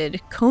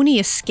prosecuted, Coney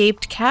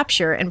escaped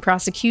capture and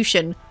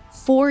prosecution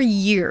for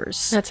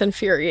years. That's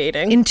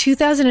infuriating. In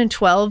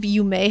 2012,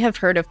 you may have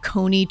heard of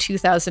Coney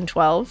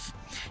 2012.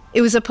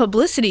 It was a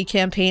publicity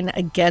campaign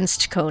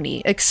against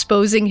Coney,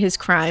 exposing his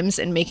crimes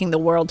and making the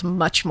world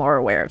much more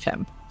aware of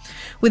him.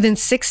 Within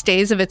 6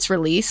 days of its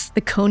release,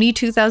 the Coney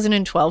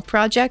 2012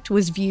 project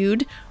was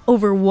viewed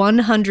over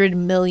 100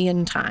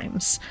 million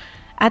times.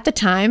 At the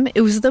time,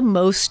 it was the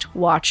most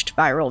watched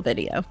viral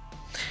video.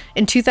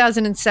 In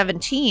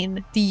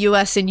 2017, the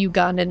US and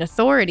Ugandan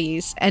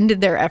authorities ended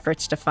their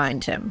efforts to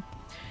find him.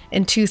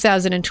 In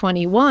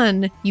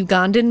 2021,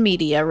 Ugandan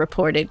media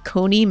reported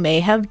Coney may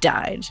have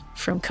died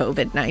from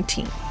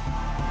COVID-19.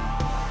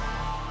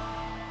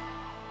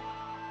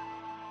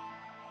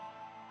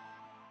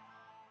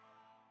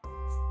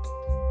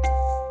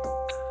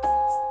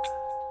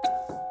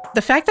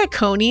 The fact that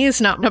Coney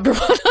is not number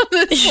one on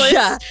this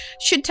list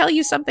should tell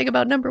you something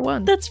about number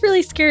one. That's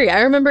really scary.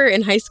 I remember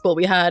in high school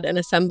we had an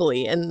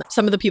assembly, and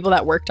some of the people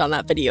that worked on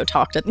that video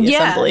talked at the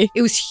assembly.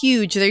 It was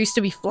huge. There used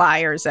to be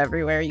flyers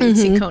everywhere. You could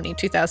see Coney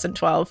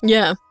 2012.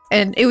 Yeah.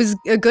 And it was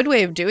a good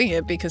way of doing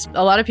it because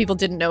a lot of people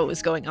didn't know what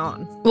was going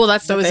on. Well,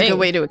 that's So the it was thing. a good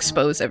way to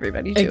expose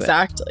everybody to it.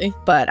 Exactly.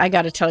 But I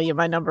got to tell you,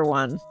 my number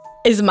one,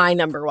 Is my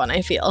number one,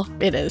 I feel.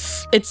 it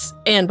is. It's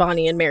Anne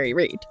Bonny and Mary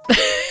Read.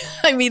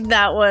 I mean,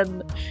 that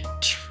one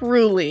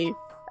truly,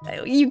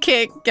 you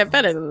can't get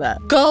better than that.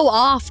 Go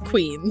off,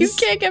 queens. You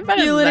can't get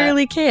better You than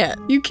literally can't.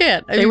 that. You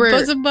can't. I They mean, were-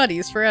 bosom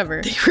buddies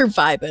forever. They were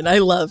vibing. I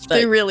love that.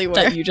 They really were.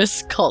 That you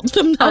just called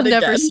them that I'll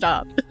never again.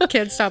 stop.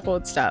 Can't stop,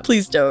 won't stop.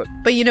 Please don't.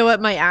 But you know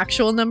what? My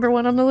actual number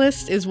one on the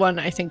list is one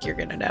I think you're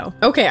going to know.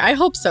 Okay, I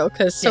hope so,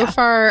 because so Yeah.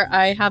 far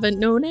I haven't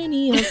known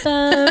any of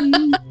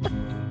them.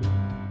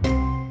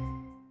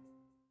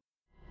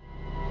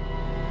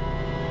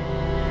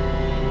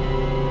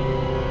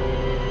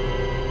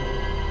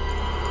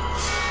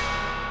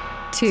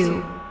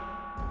 Two.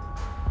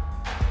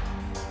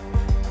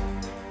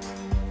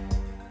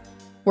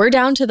 We're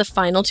down to the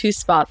final two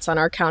spots on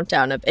our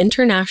countdown of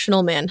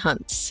international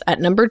manhunts. At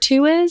number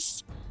 2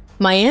 is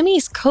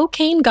Miami's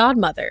cocaine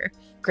godmother,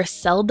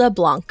 Griselda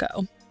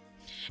Blanco.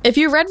 If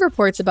you read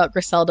reports about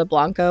Griselda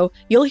Blanco,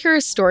 you'll hear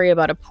a story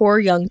about a poor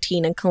young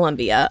teen in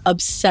Colombia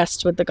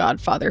obsessed with the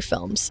Godfather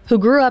films, who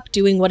grew up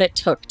doing what it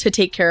took to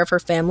take care of her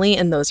family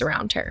and those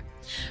around her.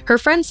 Her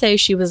friends say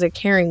she was a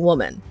caring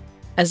woman,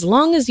 as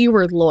long as you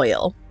were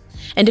loyal.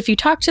 And if you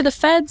talk to the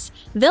feds,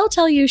 they'll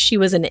tell you she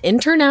was an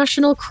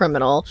international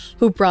criminal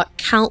who brought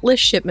countless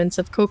shipments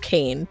of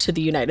cocaine to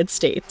the United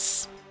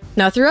States.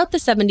 Now, throughout the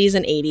 70s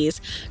and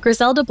 80s,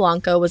 Griselda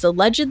Blanco was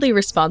allegedly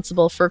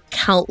responsible for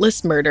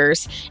countless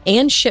murders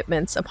and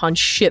shipments upon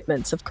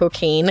shipments of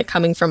cocaine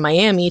coming from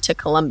Miami to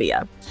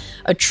Colombia.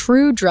 A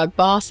true drug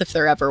boss if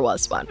there ever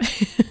was one.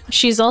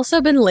 She's also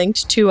been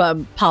linked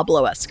to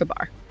Pablo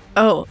Escobar.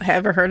 Oh,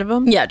 ever heard of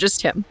him? Yeah,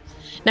 just him.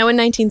 Now, in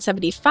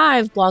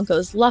 1975,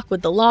 Blanco's luck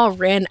with the law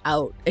ran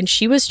out, and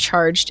she was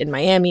charged in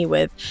Miami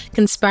with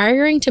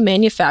conspiring to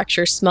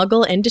manufacture,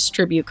 smuggle, and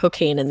distribute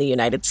cocaine in the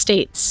United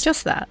States.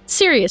 Just that.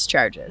 Serious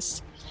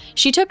charges.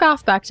 She took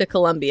off back to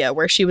Colombia,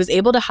 where she was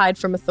able to hide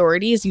from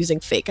authorities using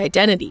fake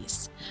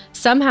identities.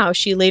 Somehow,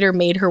 she later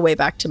made her way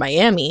back to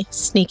Miami.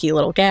 Sneaky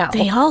little gal.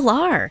 They all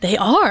are. They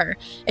are.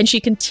 And she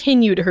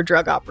continued her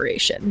drug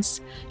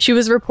operations. She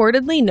was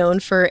reportedly known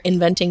for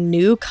inventing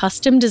new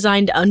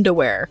custom-designed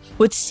underwear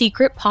with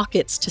secret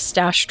pockets to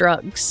stash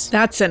drugs.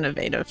 That's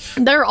innovative.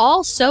 They're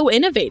all so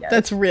innovative.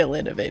 That's real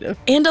innovative.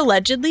 And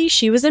allegedly,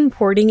 she was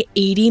importing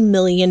 $80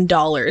 million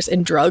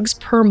in drugs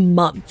per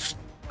month.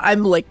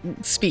 I'm like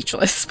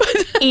speechless.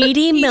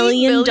 $80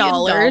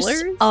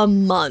 million a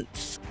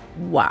month.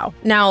 Wow.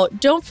 Now,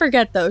 don't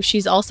forget, though,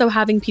 she's also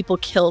having people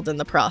killed in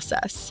the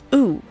process.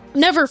 Ooh.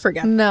 Never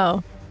forget.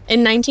 No. In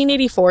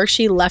 1984,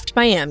 she left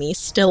Miami,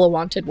 still a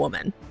wanted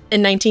woman.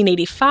 In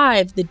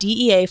 1985, the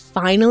DEA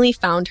finally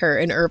found her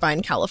in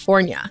Irvine,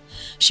 California.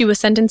 She was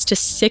sentenced to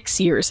 6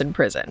 years in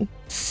prison.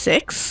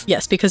 6?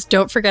 Yes, because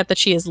don't forget that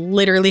she has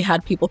literally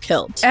had people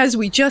killed. As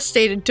we just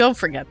stated, don't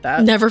forget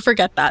that. Never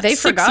forget that. They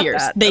 6 forgot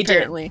years. that, They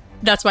apparently. did.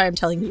 That's why I'm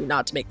telling you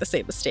not to make the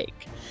same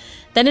mistake.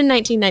 Then in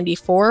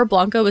 1994,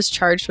 Blanco was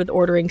charged with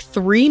ordering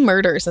 3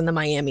 murders in the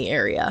Miami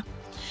area.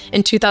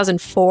 In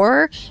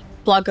 2004,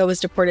 Blanco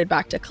was deported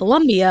back to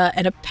Colombia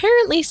and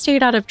apparently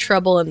stayed out of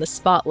trouble in the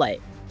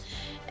spotlight.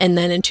 And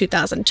then in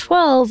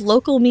 2012,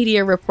 local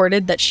media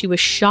reported that she was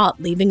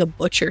shot leaving a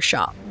butcher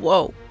shop.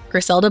 Whoa.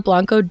 Griselda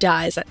Blanco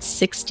dies at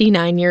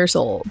 69 years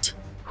old.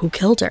 Who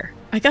killed her?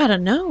 I gotta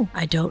know.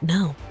 I don't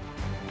know.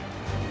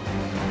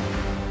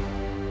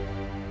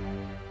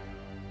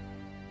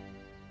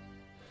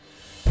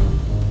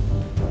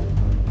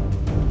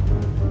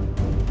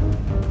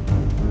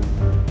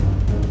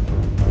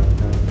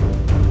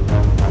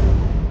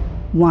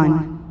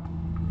 One.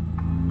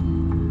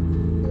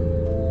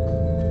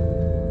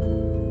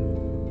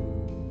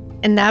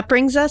 And that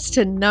brings us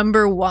to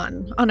number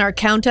 1 on our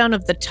countdown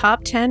of the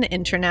top 10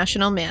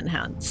 international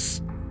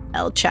manhunts.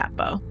 El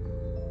Chapo.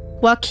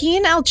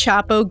 Joaquin El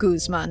Chapo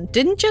Guzman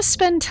didn't just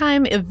spend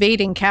time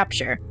evading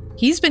capture.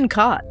 He's been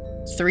caught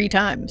 3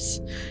 times,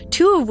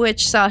 2 of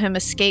which saw him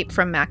escape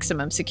from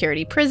maximum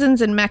security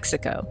prisons in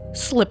Mexico.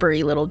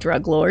 Slippery little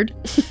drug lord.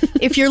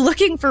 If you're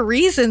looking for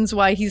reasons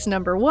why he's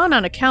number 1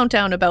 on a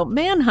countdown about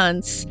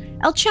manhunts,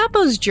 El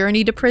Chapo's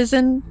journey to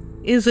prison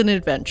is an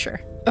adventure.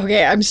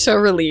 Okay, I'm so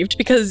relieved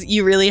because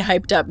you really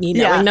hyped up me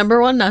knowing number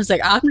 1. And I was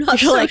like, I'm not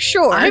so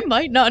sure. I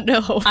might not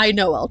know. I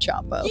know El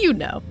Chapo. You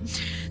know.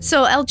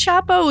 So El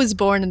Chapo was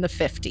born in the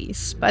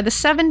 50s. By the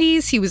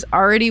 70s, he was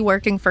already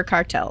working for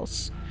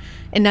cartels.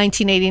 In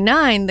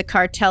 1989, the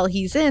cartel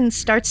he's in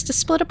starts to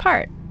split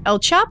apart. El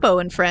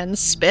Chapo and friends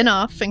spin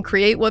off and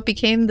create what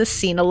became the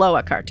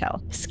Sinaloa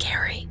cartel.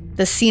 Scary.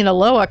 The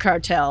Sinaloa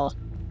cartel,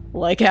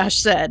 like Ash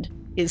said,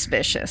 is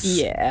vicious.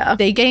 Yeah.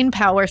 They gain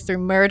power through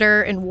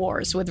murder and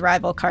wars with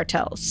rival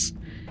cartels.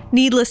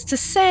 Needless to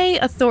say,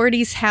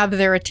 authorities have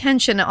their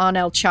attention on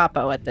El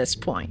Chapo at this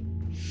point.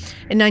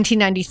 In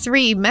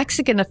 1993,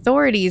 Mexican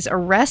authorities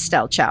arrest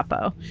El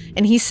Chapo,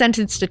 and he's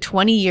sentenced to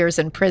 20 years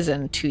in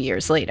prison 2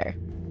 years later.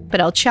 But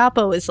El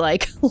Chapo is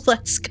like,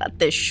 let's cut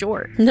this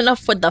short.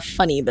 Enough with the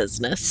funny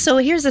business. So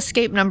here's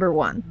escape number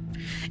 1.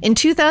 In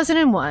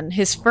 2001,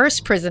 his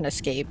first prison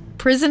escape,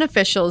 prison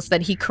officials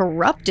that he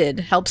corrupted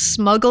helped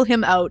smuggle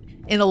him out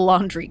in a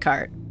laundry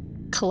cart.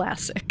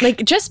 Classic.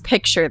 Like, just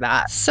picture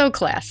that. So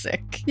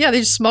classic. Yeah,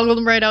 they just smuggled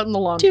him right out in the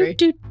laundry.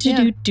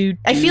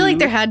 I feel like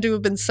there had to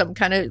have been some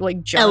kind of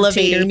like jaunty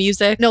elevator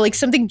music. No, like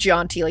something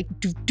jaunty, like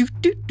do do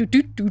do do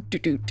do do do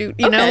do do.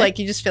 You know, like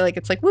you just feel like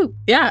it's like woo.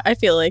 Yeah, I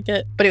feel like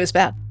it. But it was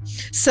bad.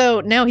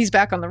 So now he's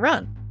back on the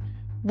run.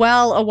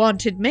 While a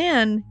wanted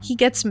man, he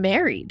gets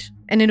married.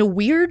 And in a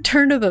weird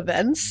turn of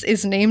events,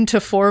 is named to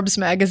Forbes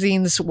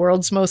magazine's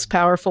World's Most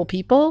Powerful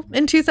People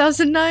in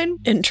 2009.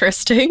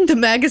 Interesting. The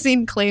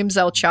magazine claims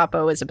El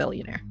Chapo is a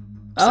billionaire.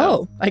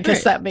 So I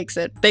guess that makes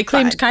it They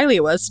claimed fine.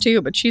 Kylie was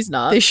too, but she's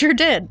not. They sure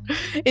did.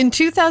 In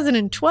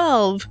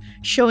 2012,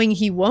 showing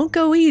he won't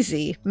go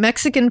easy,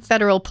 Mexican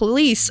federal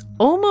police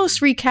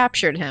almost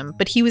recaptured him,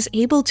 but he was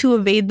able to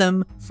evade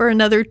them for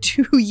another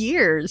 2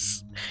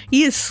 years.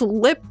 He is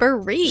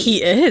slippery.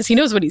 He is. He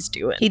knows what he's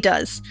doing. He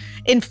does.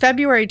 In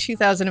February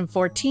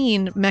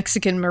 2014,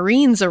 Mexican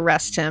Marines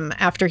arrest him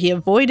after he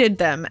avoided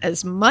them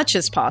as much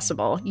as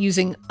possible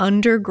using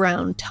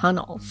underground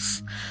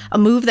tunnels, a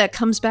move that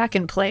comes back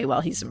in play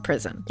while he's in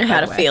prison. I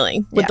had a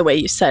feeling with the way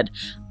you said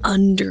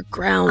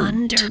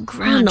underground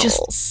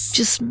tunnels.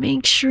 Just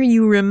make sure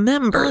you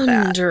remember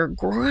that.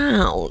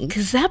 Underground.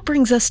 Because that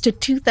brings us to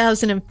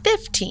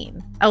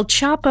 2015. El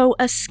Chapo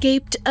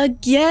escaped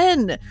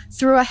again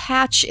through a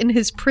hatch in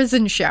his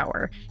prison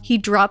shower. He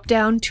dropped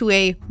down to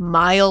a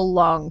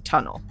mile-long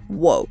tunnel.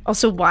 Whoa.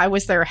 Also, why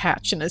was there a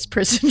hatch in his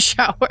prison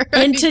shower?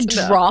 And to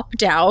drop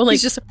down, like,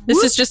 just,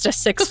 this is just a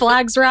Six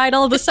Flags ride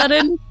all of a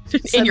sudden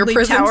in your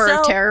prison Tower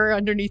cell? of Terror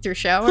underneath your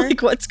shower.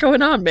 Like, what's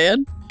going on,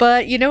 man?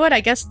 But you know what?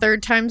 I guess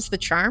third time's the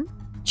charm.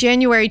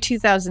 January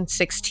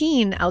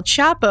 2016, El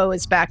Chapo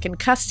is back in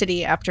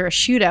custody after a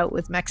shootout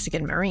with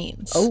Mexican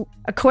Marines. Oh.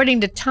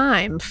 According to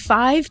Time,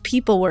 5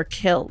 people were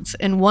killed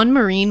and 1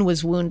 Marine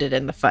was wounded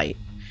in the fight.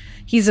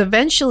 He's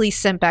eventually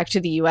sent back to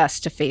the U.S.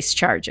 to face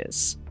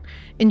charges.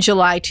 In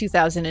July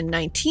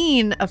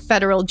 2019, a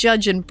federal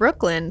judge in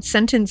Brooklyn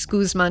sentenced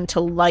Guzman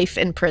to life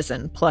in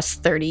prison plus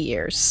 30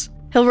 years.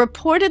 He'll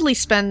reportedly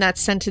spend that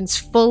sentence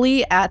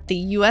fully at the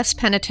U.S.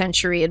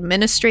 Penitentiary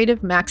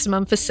Administrative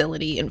Maximum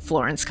Facility in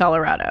Florence,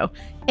 Colorado,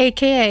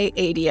 aka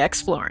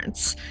ADX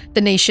Florence,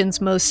 the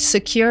nation's most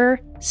secure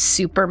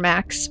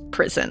Supermax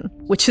prison,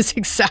 which is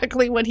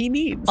exactly what he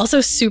needs. Also,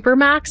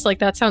 Supermax, like,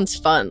 that sounds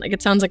fun. Like,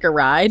 it sounds like a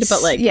ride,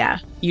 but, like, yeah,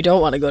 you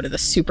don't want to go to the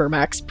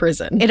Supermax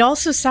prison. It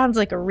also sounds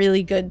like a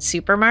really good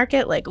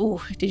supermarket. Like,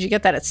 ooh, did you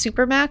get that at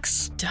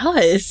Supermax? It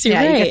does. You're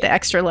Yeah, right. you get the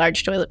extra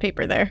large toilet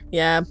paper there.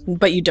 Yeah,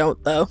 but you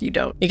don't, though. You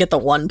don't. You get the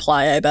 1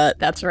 ply, I bet.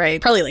 That's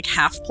right. Probably like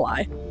half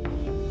ply.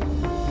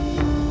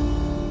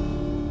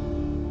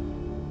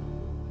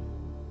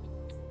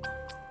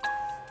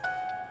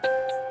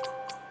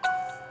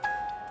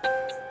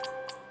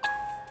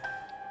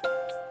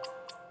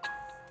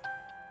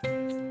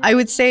 I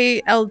would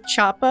say El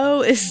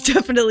Chapo is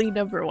definitely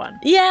number 1.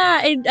 Yeah,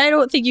 I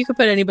don't think you could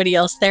put anybody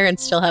else there and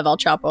still have El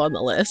Chapo on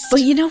the list.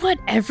 But you know what?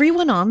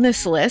 Everyone on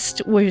this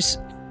list was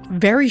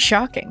very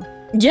shocking.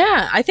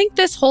 Yeah, I think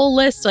this whole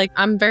list, like,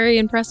 I'm very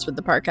impressed with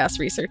the Parcast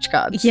research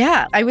gods.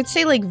 Yeah, I would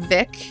say like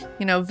Vic,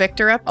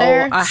 Victor up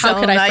there. How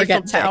could I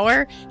forget Eiffel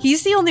Tower?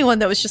 He's the only one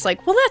that was just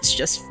like, well, that's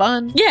just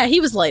fun. Yeah, he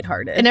was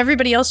lighthearted. And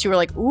everybody else, you were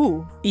like,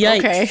 ooh, yikes,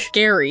 okay.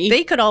 Scary.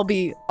 They could all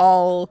be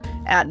all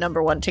at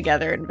number 1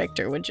 together and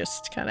Victor would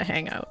just kind of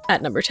hang out.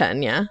 At number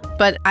 10, yeah.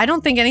 But I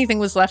don't think anything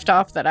was left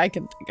off that I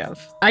can think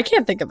of. I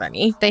can't think of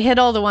any. They hit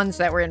all the ones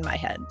that were in my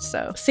head,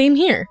 so. Same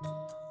here.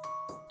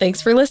 Thanks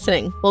for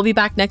listening. We'll be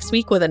back next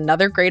week with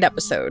another great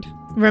episode.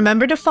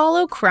 Remember to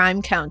follow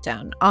Crime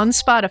Countdown on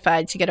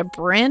Spotify to get a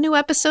brand new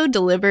episode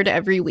delivered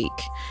every week.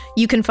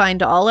 You can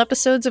find all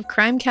episodes of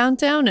Crime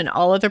Countdown and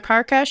all other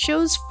Parcast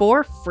shows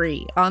for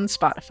free on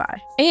Spotify.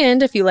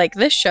 And if you like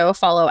this show,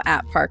 follow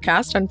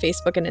 @Parcast on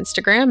Facebook and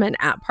Instagram and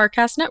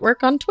 @Parcast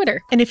Network on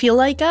Twitter. And if you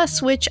like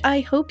us, which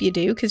I hope you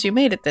do because you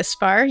made it this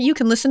far, you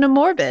can listen to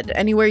Morbid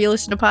anywhere you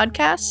listen to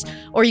podcasts,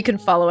 or you can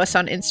follow us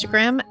on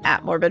Instagram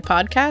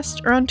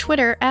 @MorbidPodcast or on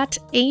Twitter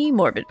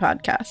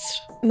 @AMorbidPodcast.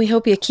 We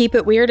hope you keep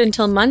it weird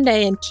until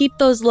Monday and keep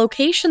those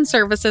location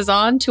services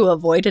on to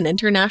avoid an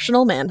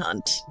international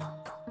manhunt.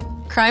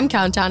 Crime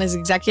Countdown is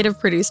executive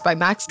produced by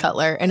Max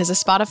Cutler and is a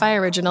Spotify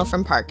original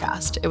from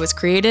Parcast. It was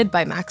created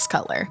by Max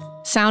Cutler.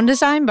 Sound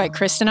design by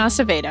Kristen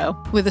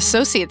Acevedo, with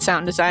associate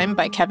sound design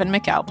by Kevin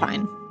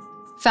McAlpine.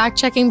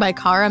 Fact-checking by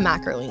Cara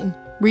Mackerline.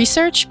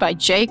 Research by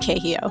Jay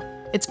Cahio.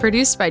 It's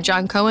produced by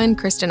John Cohen,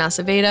 Kristen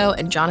Acevedo,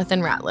 and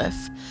Jonathan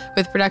Ratliff,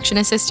 with production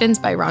assistance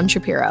by Ron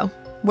Shapiro.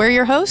 We're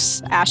your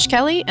hosts, Ash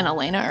Kelly and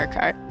Elena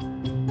Urquhart.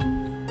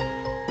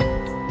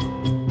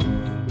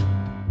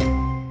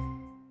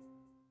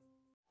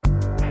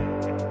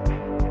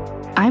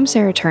 I'm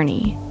Sarah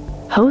Turney,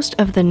 host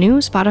of the new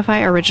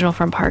Spotify original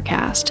from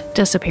Parcast,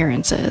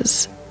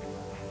 Disappearances.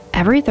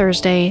 Every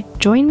Thursday,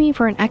 join me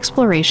for an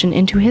exploration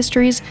into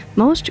history's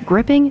most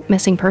gripping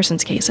missing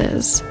persons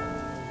cases.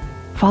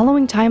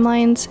 Following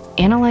timelines,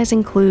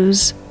 analyzing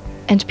clues,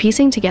 and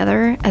piecing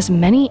together as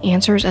many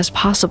answers as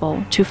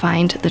possible to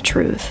find the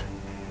truth.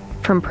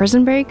 From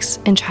prison breaks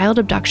and child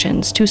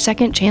abductions to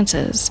second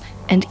chances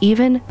and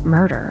even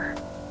murder.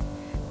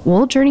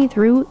 We'll journey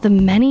through the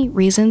many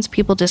reasons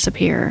people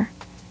disappear.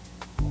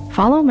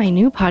 Follow my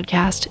new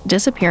podcast,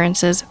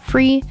 Disappearances,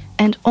 free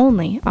and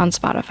only on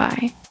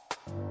Spotify.